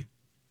easy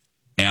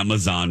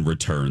Amazon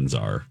returns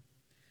are.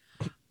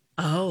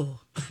 Oh.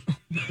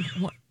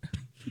 What?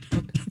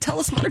 Tell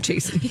us more,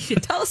 Jason.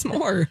 Tell us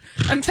more.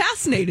 I'm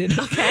fascinated.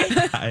 Okay.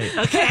 I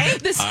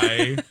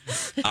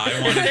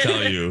want to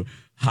tell you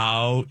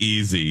how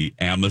easy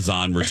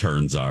Amazon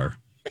returns are.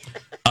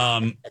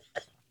 And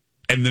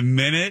the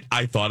minute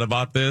I thought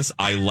about this,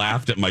 I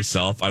laughed at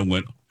myself. I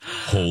went,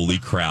 holy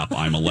crap,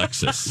 I'm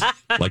Alexis.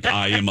 Like,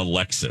 I am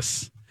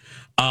Alexis.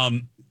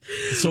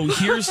 So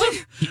here's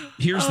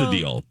the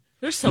deal.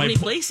 There's so many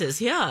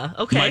places. Yeah.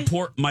 Okay.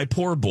 My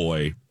poor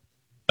boy.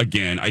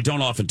 Again, I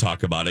don't often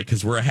talk about it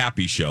because we're a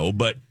happy show,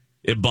 but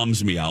it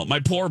bums me out. My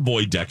poor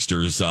boy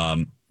Dexter's,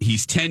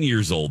 he's 10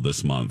 years old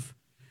this month,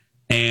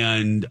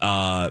 and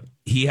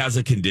he has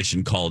a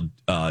condition called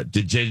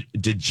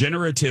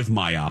degenerative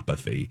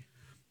myopathy,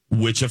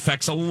 which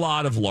affects a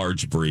lot of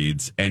large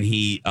breeds, and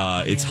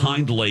it's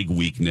hind leg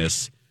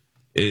weakness.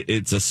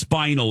 It's a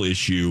spinal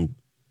issue,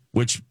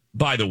 which,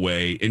 by the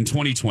way, in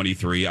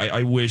 2023,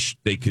 I wish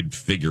they could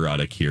figure out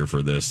a cure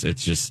for this.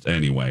 It's just,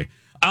 anyway.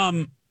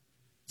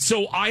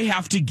 So I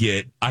had to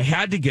get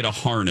a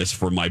harness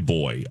for my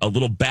boy, a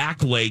little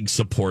back leg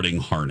supporting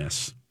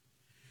harness.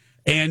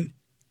 And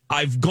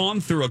I've gone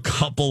through a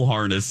couple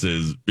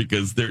harnesses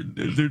because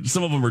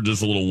some of them are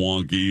just a little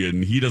wonky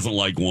and he doesn't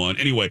like one.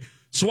 Anyway,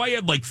 so I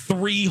had like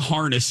 3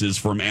 harnesses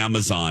from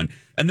Amazon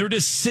and they're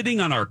just sitting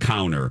on our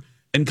counter.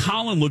 And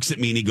Colin looks at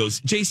me and he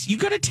goes, Jace, you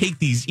got to take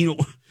these, you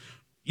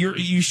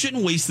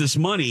shouldn't waste this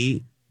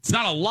money. It's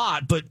not a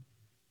lot, but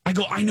I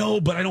go, I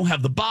know, but I don't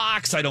have the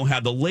box. I don't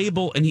have the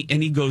label. And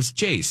he goes,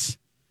 Jace,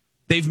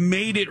 they've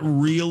made it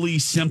really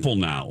simple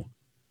now.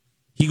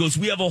 He goes,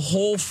 we have a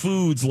Whole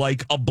Foods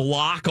like a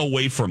block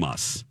away from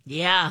us.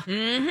 Yeah.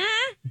 Mm-hmm.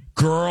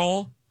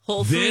 Girl.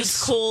 Whole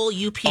Foods, Cole,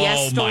 UPS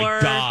store. Oh, my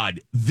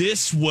God.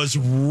 This was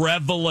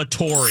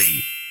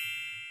revelatory.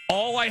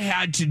 All I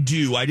had to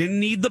do, I didn't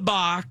need the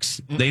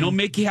box. Mm-mm. They don't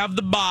make you have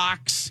the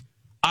box.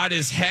 I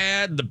just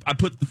I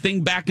put the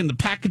thing back in the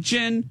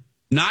packaging.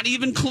 Not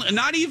even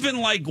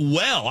like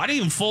well. I didn't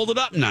even fold it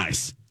up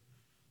nice.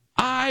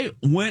 I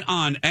went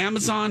on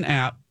Amazon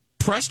app,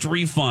 pressed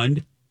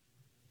refund,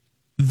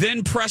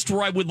 then pressed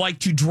where I would like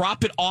to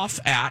drop it off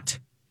at.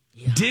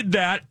 Yeah. Did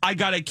that. I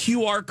got a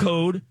QR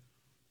code.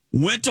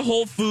 Went to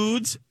Whole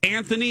Foods.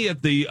 Anthony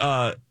at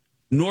the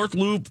North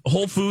Loop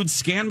Whole Foods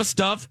scanned my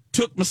stuff,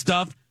 took my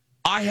stuff.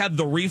 I had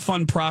the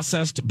refund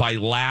processed by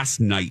last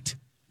night.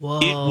 Whoa.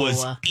 It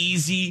was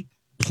easy,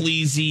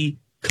 pleasy,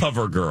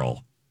 cover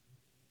girl.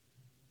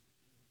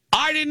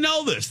 I didn't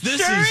know this.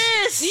 This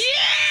is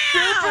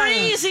super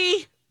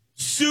easy.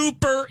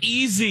 Super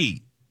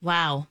easy.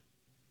 Wow.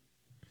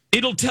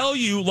 It'll tell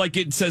you, like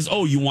it says,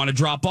 oh, you want to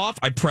drop off?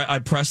 I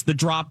press the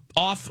drop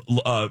off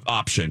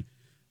option.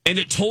 And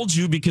it told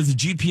you, because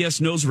the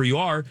GPS knows where you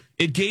are,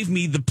 it gave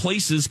me the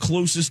places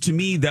closest to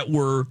me that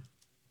were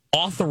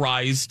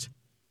authorized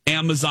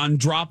Amazon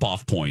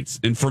drop-off points.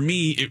 And for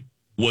me, it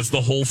was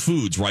the Whole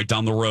Foods right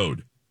down the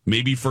road.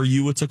 Maybe for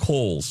you, it's a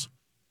Kohl's.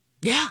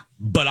 Yeah.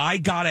 But I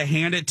got to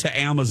hand it to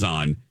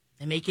Amazon.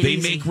 They make it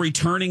easy. Make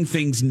returning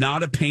things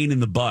not a pain in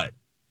the butt.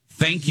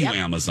 Thank you,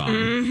 Amazon.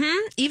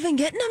 Mm-hmm. Even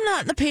getting them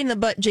not in the pain in the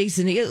butt,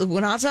 Jason.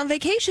 When I was on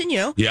vacation,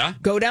 yeah,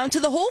 go down to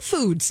the Whole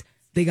Foods.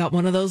 They got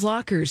one of those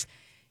lockers.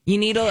 You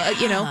need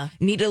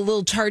need a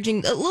little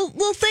charging,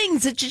 little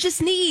things that you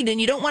just need, and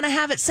you don't want to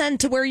have it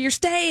sent to where you're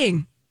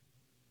staying.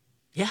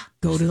 Yeah,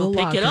 go to the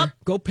locker. Pick it up.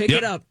 Go pick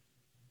it up.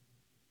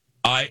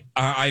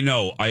 I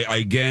know.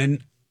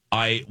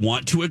 I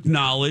want to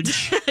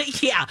acknowledge.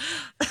 Yeah.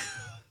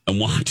 I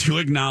want to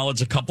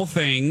acknowledge a couple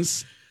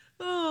things.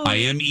 Oh. I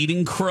am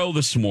eating crow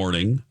this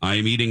morning. I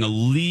am eating a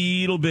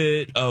little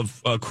bit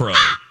of crow.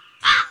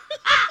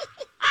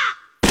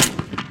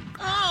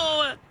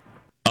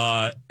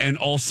 And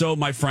also,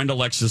 my friend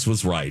Alexis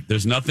was right.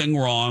 There's nothing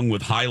wrong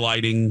with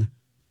highlighting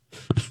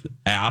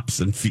apps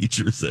and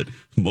features that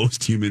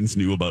most humans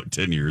knew about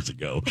 10 years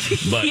ago.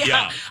 But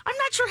yeah. I'm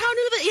not sure how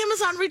new the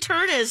Amazon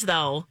return is,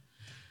 though.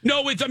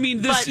 No,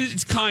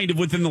 it's kind of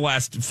within the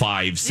last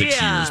 5-6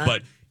 years,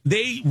 but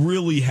they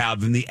really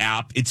have in the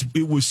app.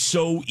 It was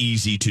so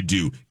easy to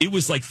do. It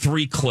was like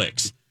 3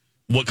 clicks.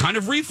 What kind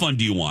of refund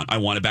do you want? I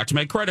want it back to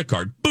my credit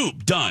card.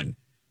 Boop, done.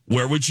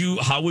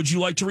 How would you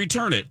like to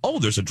return it? Oh,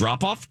 there's a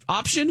drop-off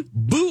option.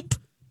 Boop.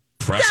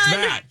 Press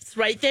that. It's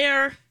right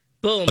there.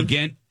 Boom.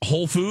 Again,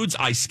 Whole Foods,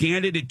 I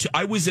scanned it.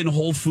 I was in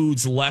Whole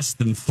Foods less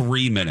than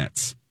 3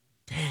 minutes.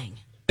 Dang.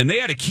 And they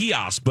had a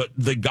kiosk, but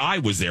the guy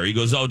was there. He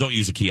goes, oh, don't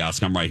use a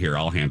kiosk. I'm right here.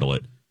 I'll handle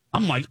it.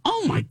 I'm like,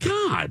 oh, my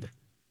God.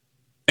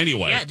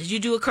 Anyway. Yeah, did you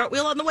do a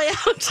cartwheel on the way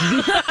out?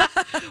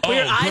 Were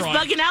your eyes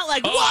bugging out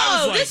like,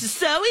 whoa, this is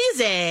so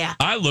easy.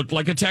 I looked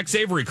like a Tex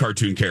Avery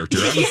cartoon character.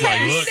 I was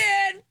like, look.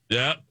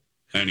 Yeah.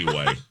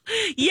 Anyway.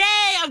 Yay,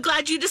 I'm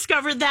glad you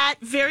discovered that.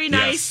 Very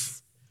nice.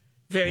 Yes.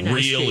 Very nice.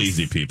 Real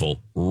easy,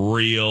 people.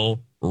 Real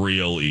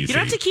easy. You don't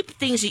have to keep the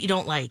things that you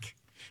don't like.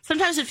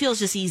 Sometimes it feels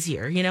just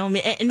easier, and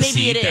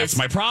maybe it is. That's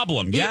my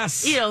problem.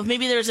 Yes.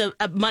 Maybe there's a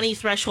money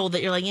threshold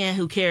that you're like,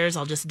 who cares?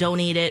 I'll just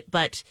donate it.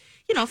 But,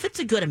 if it's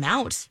a good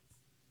amount.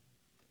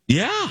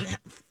 Yeah.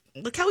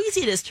 Look how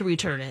easy it is to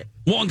return it.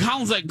 Well, and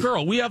Colin's like,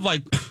 girl, we have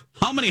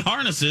how many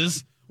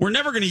harnesses? We're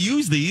never going to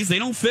use these. They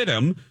don't fit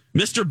him.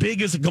 Mr.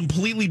 Big is a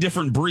completely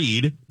different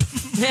breed.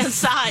 And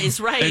size,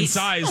 right. And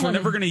size. We're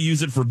never going to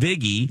use it for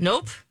Biggie.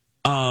 Nope.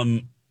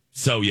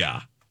 So,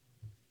 yeah.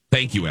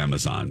 Thank you,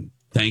 Amazon.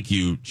 Thank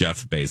you,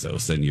 Jeff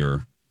Bezos, and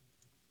your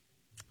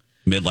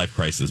midlife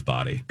crisis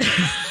body.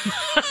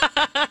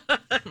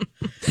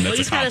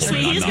 He's got a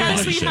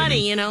sweet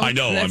honey, I know.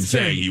 That's I'm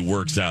saying he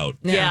works out.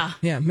 Yeah.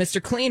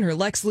 Mr. Clean, her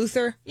Lex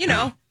Luthor,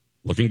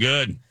 Looking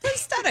good.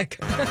 Aesthetic.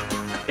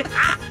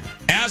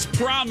 As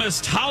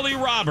promised, Holly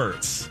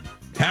Roberts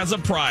has a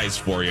prize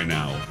for you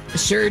now.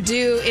 Sure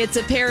do. It's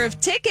a pair of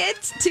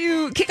tickets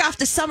to kick off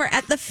the summer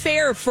at the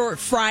fair for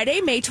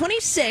Friday, May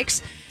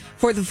 26th.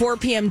 For the 4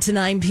 p.m. to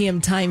 9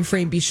 p.m. time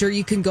frame. Be sure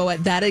you can go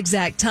at that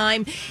exact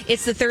time.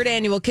 It's the 3rd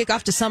annual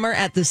kickoff to summer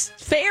at this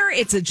fair.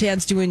 It's a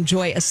chance to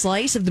enjoy a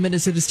slice of the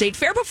Minnesota State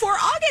Fair before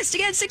August.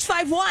 Again,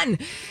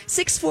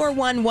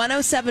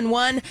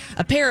 651-641-1071.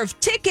 A pair of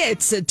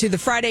tickets to the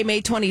Friday,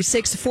 May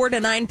 26th, 4 to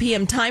 9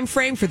 p.m. time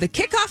frame for the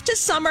kickoff to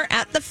summer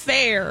at the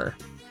fair.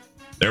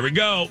 There we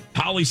go.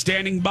 Holly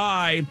standing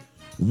by.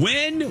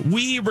 When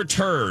we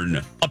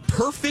return, A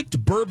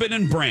Perfect Bourbon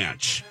and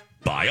Branch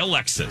by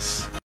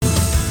Alexis.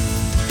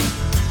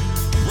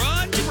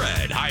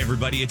 Red. Hi,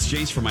 everybody. It's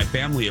Jace from my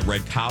family at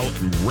Red Cow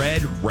and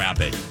Red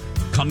Rabbit.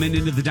 Coming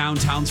into the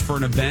downtowns for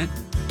an event,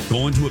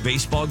 going to a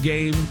baseball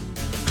game,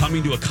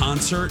 coming to a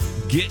concert,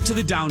 get to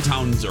the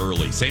downtowns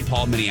early, St.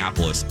 Paul,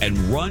 Minneapolis, and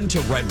run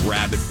to Red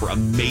Rabbit for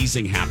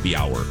amazing happy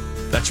hour.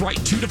 That's right,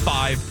 2 to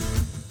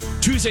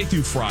 5, Tuesday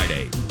through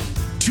Friday.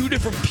 2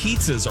 different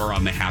pizzas are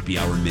on the happy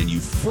hour menu.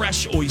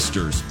 Fresh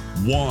oysters,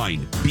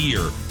 wine,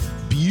 beer,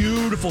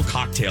 beautiful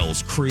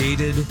cocktails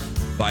created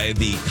by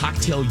the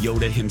cocktail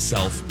Yoda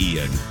himself,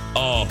 Ian.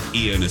 Oh,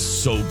 Ian is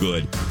so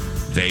good.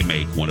 They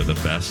make one of the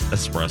best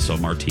espresso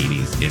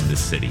martinis in the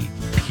city,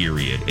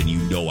 period. And you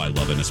know I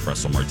love an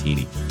espresso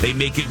martini. They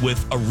make it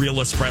with a real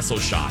espresso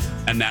shot,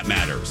 and that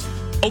matters.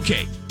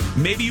 Okay,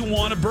 maybe you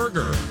want a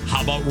burger.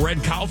 How about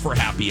Red Cow for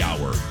happy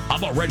hour? How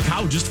about Red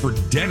Cow just for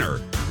dinner?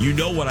 You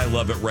know what I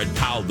love at Red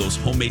Cow, those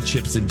homemade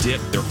chips and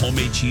dip, their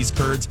homemade cheese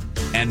curds,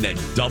 and that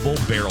double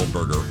barrel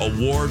burger.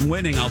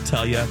 Award-winning, I'll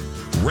tell you.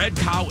 Red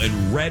Cow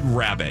and Red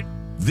Rabbit.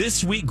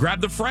 This week,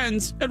 grab the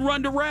friends and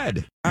run to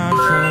Red.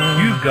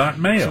 You've got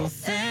mail.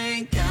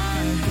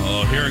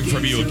 Oh, hearing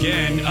from you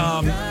again.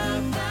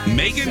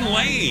 Megan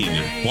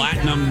Lane,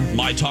 Platinum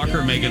My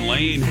Talker Megan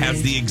Lane,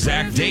 has the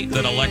exact date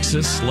that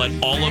Alexis let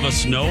all of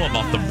us know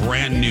about the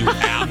brand new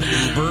app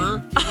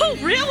Uber. Oh,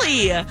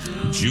 really?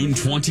 June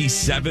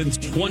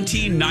 27th,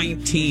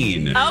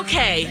 2019.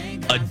 Okay.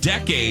 A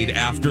decade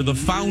after the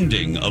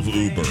founding of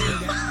Uber.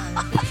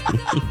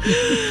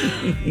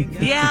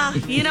 Yeah,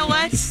 you know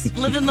what?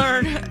 Live and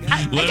learn.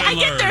 I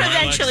get there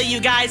eventually, you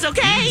guys,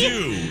 okay?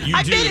 You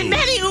I've do. been in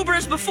many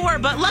Ubers before,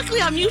 but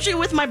luckily I'm usually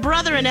with my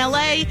brother in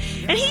LA,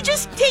 and he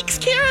just takes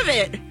care of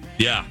it.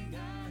 Yeah.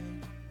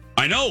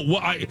 I know.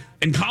 Well,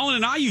 and Colin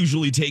and I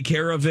usually take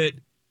care of it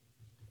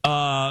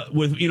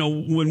with,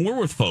 when we're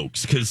with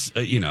folks, because,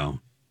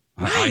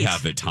 I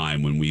have a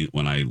time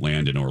when I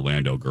land in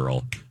Orlando,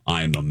 girl,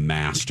 I'm a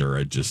master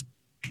at just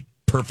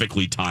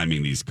perfectly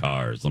timing these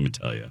cars, let me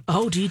tell you.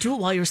 Oh, do you do it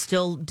while you're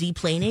still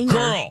deplaning?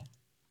 Girl,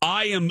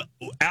 I am,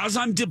 as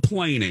I'm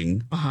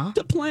deplaning,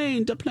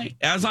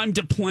 as I'm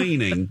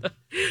deplaning,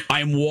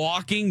 I'm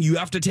walking. You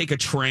have to take a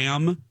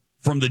tram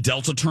from the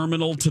Delta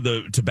terminal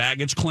to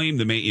baggage claim,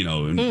 the main,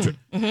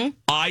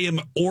 I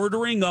am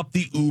ordering up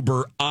the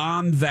Uber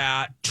on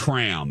that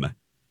tram,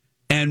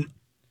 and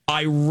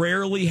I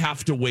rarely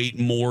have to wait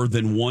more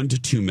than 1 to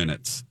 2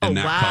 minutes, and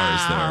that car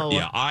is there.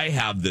 Yeah, I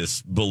have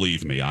this.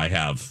 Believe me, I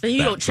have. And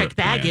you don't check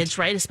baggage,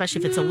 right?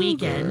 Especially if it's a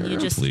weekend. You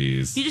just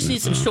need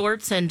some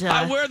shorts and.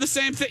 I wear the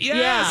same thing.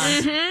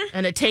 Yes. Yeah,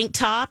 and a tank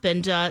top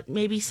and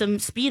maybe some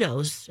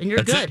Speedos, and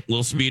you're That's good. It.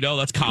 Little Speedo.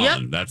 That's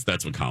Colin. Yep.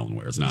 That's what Colin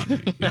wears, not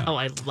me. Yeah. Oh,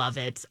 I love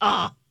it.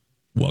 Oh.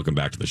 Welcome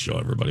back to the show,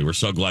 everybody. We're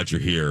so glad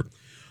you're here.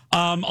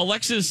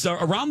 Alexis,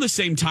 around the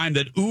same time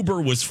that Uber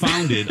was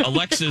founded,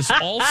 Alexis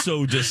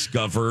also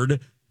discovered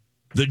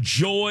the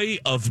joy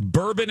of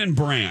Bourbon and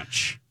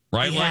Branch,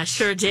 right? Yeah, Lex?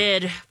 sure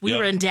did. We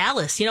were in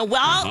Dallas.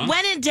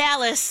 When in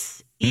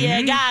Dallas,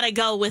 you gotta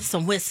go with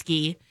some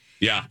whiskey.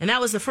 Yeah. And that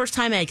was the first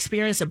time I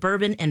experienced a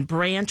Bourbon and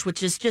Branch,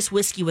 which is just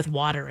whiskey with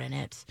water in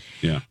it.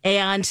 Yeah.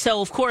 And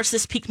so, of course,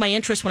 this piqued my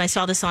interest when I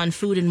saw this on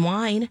Food and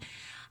Wine.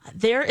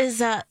 There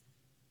is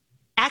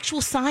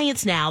actual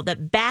science now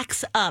that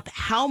backs up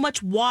how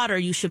much water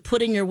you should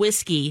put in your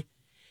whiskey.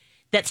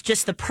 That's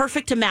just the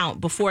perfect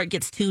amount before it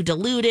gets too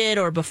diluted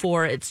or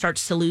before it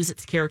starts to lose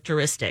its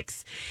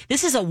characteristics.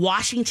 This is a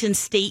Washington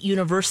State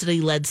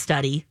University-led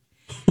study.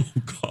 Oh,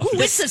 God.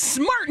 This is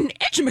smart and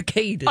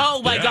educated.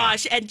 Oh, my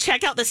gosh. And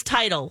check out this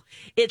title.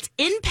 It's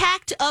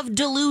Impact of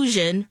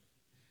Delusion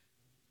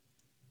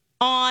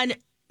on,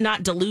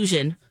 not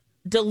delusion,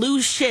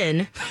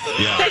 delusion.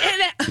 Yeah.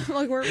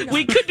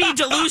 We could be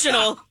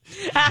delusional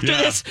after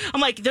this.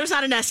 I'm like, there's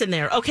not an S in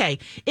there. Okay.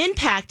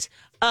 Impact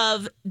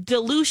of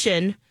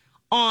dilution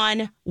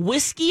on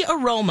whiskey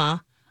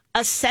aroma,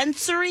 a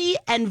sensory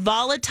and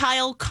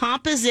volatile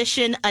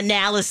composition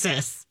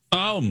analysis.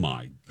 Oh,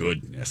 my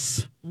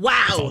goodness.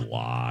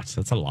 Wow.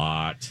 That's a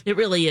lot. It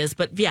really is.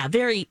 But yeah,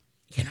 very,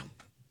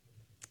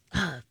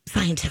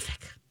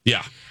 scientific.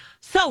 Yeah.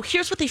 So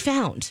here's what they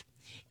found.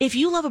 If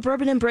you love a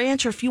Bourbon and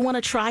Branch or if you want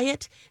to try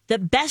it, the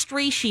best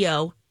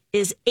ratio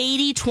is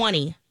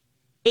 80-20.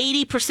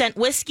 80%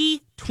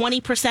 whiskey,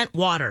 20%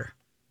 water.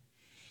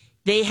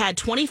 They had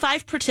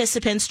 25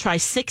 participants try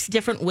 6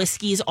 different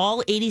whiskeys,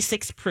 all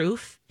 86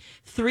 proof.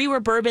 3 were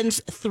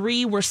bourbons,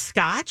 3 were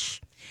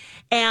scotch.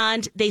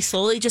 And they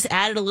slowly just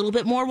added a little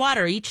bit more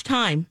water each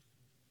time.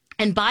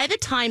 And by the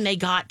time they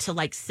got to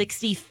like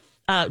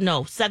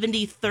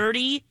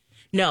 70-30,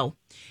 no,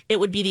 it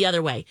would be the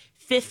other way.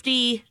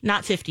 50,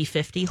 not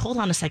 50-50. Hold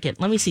on a second.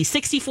 Let me see.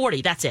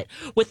 60-40. That's it.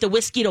 With the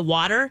whiskey to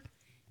water,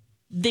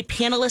 the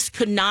panelists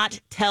could not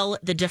tell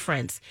the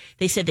difference.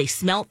 They said they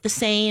smelt the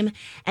same.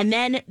 And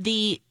then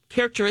the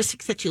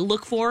characteristics that you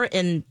look for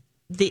in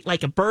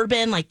like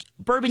bourbon,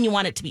 you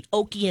want it to be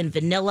oaky and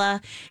vanilla.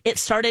 It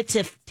started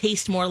to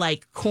taste more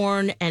like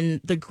corn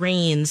and the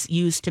grains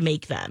used to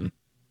make them.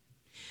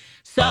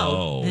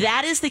 So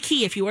that is the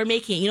key. If you are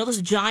making,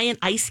 those giant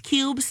ice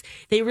cubes,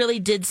 they really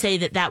did say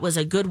that was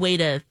a good way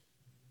to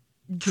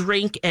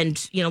drink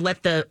and,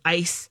 let the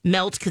ice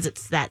melt because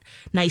it's that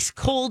nice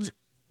cold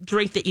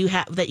drink that you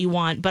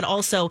want, but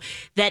also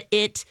that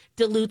it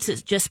dilutes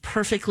it just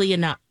perfectly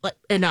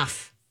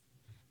enough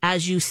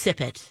as you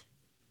sip it.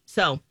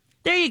 So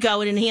there you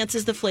go. It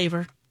enhances the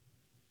flavor.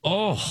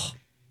 Oh,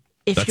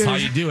 that's how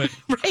you do it.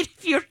 Right.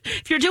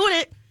 If you're doing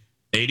it.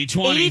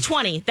 80-20.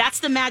 80-20. That's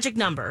the magic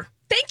number.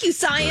 Thank you,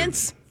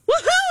 science.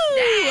 Woohoo!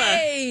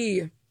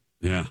 Hey.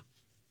 Yeah.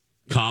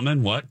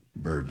 Common, what?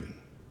 Bourbon.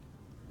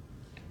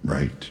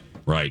 Right.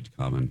 Right,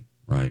 Common.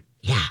 Right.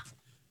 Yeah.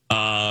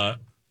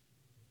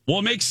 Well,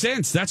 it makes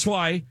sense. That's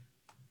why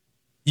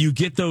you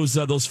get those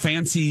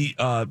fancy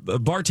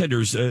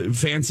bartenders,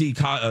 fancy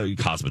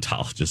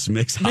cosmetologists,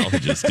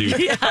 mixologists, dude.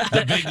 Yeah.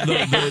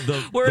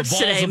 The Words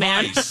balls today, of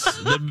man. ice.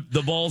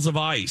 The balls of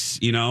ice,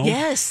 you know?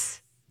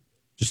 Yes.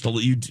 Just a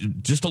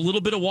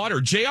little bit of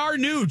water. JR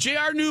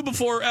knew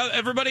before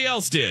everybody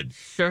else did.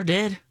 Sure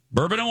did.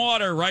 Bourbon and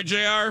water, right,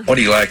 JR? What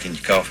do you like in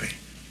your coffee?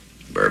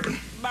 Bourbon.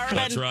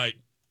 That's right.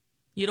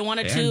 You don't want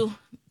it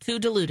too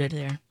diluted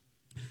there.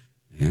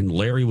 And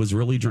Larry was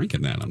really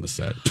drinking that on the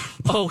set.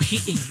 Oh,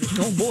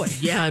 oh boy.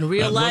 Yeah, in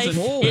real life,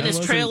 in his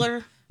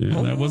trailer.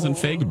 Yeah, that wasn't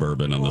fake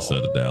bourbon on the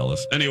set of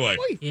Dallas. Anyway.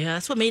 Yeah,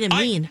 that's what made him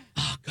mean.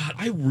 Oh, God,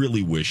 I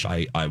really wish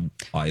I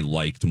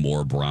liked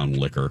more brown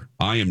liquor.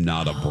 I am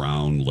not a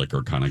brown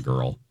liquor kind of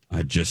girl.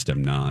 I just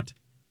am not.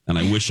 And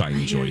I wish I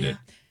enjoyed it.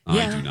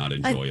 I do not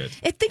enjoy it.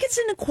 I think it's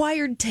an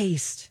acquired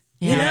taste.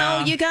 Yeah. You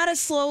know, you got to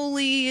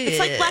slowly... It's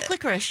like black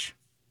licorice.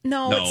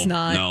 No, it's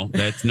not. No,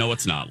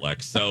 it's not,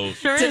 Lex. So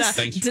sure is.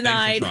 Thanks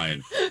Denied. for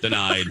trying.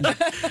 Denied.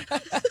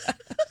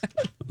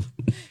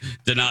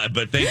 Denied.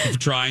 But thank you for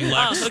trying,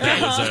 Lex. Oh, okay.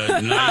 That was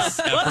a nice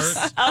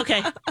effort.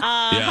 Okay.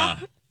 Yeah,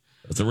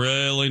 it's a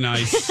really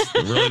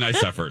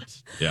nice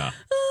effort. Yeah.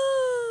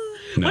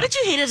 No. What did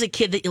you hate as a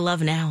kid that you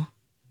love now?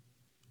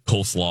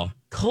 Coleslaw.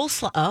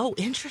 Oh,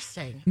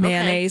 interesting.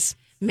 Mayonnaise.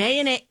 Okay.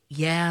 Mayonnaise.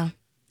 Yeah.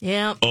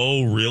 Yeah.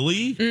 Oh,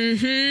 really?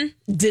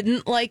 Mm-hmm.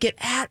 Didn't like it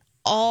at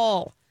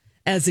all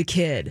as a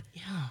kid.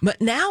 Yeah.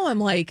 But now I'm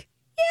like,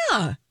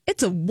 yeah,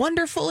 it's a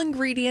wonderful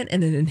ingredient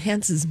and it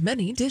enhances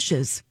many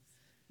dishes.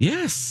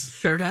 Yes.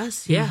 Sure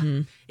does. Yeah.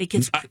 Mm-hmm. It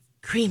gets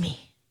creamy.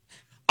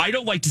 I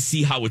don't like to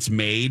see how it's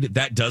made.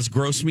 That does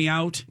gross me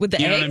out. With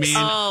the you know eggs? what I mean?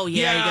 Oh,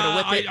 yeah. You got to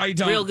whip it I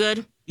don't, real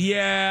good.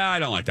 Yeah, I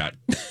don't like that.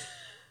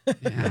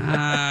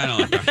 I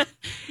don't like that.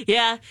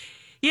 Yeah.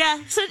 Yeah.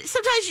 So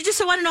sometimes you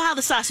just want to know how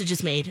the sausage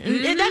is made.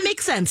 And that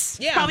makes sense.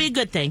 Yeah. Probably a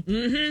good thing.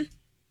 Mm-hmm.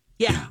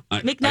 Yeah.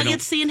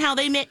 McNuggets, seeing how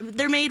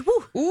they're made.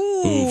 Woo.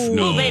 Ooh. Oof,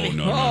 no, baby.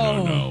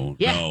 no.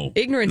 Yeah. No.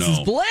 Ignorance is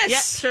bliss. Yeah,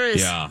 sure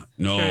is. Yeah.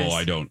 No, Sure is.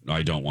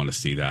 I don't want to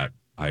see that.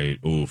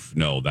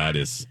 No, that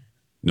is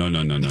no.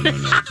 No.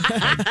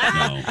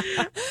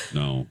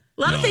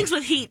 A lot of things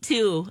with heat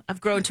too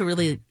I've grown to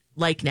really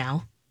like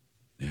now.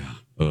 Yeah.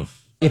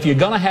 Oof. If you're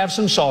going to have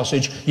some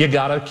sausage, you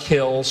got to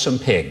kill some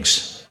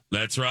pigs.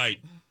 That's right.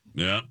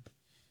 Yeah.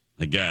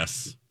 I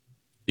guess.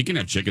 You can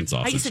have chicken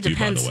sausage I guess it too,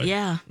 depends. by the way.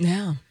 Yeah.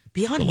 Yeah.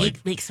 Beyond So,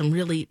 Meat makes some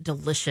really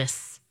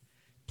delicious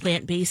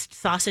plant-based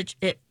sausage.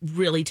 It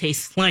really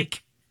tastes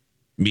like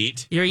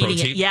Meat. you're eating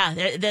protein. it.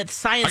 Yeah. The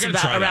science I gotta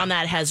try around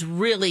that has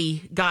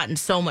really gotten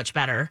so much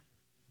better.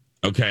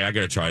 Okay, I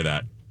got to try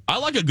that. I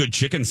like a good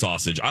chicken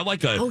sausage. I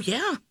like a. Oh,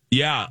 yeah.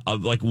 Yeah,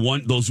 like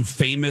those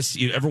famous.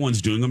 Everyone's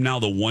doing them now.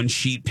 The one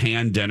sheet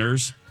pan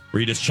dinners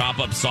where you just chop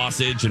up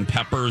sausage and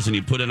peppers and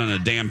you put it on a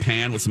damn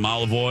pan with some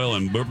olive oil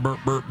and burp, burp,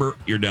 burp, burp,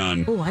 you're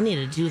done. Oh, I need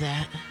to do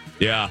that.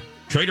 Yeah,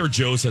 Trader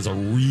Joe's has a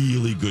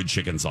really good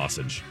chicken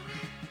sausage.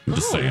 I'm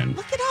just saying.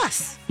 Look at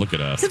us. Look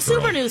at us.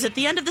 Consumer girl. news at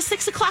the end of the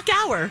 6 o'clock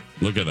hour.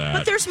 Look at that.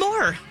 But there's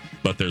more.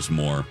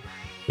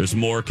 There's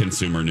more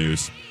consumer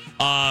news.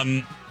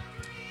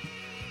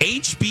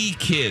 HB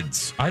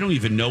Kids. I don't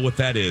even know what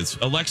that is.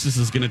 Alexis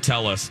is going to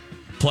tell us.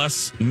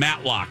 Plus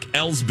Matlock,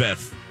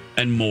 Elsbeth,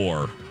 and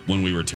more when we return.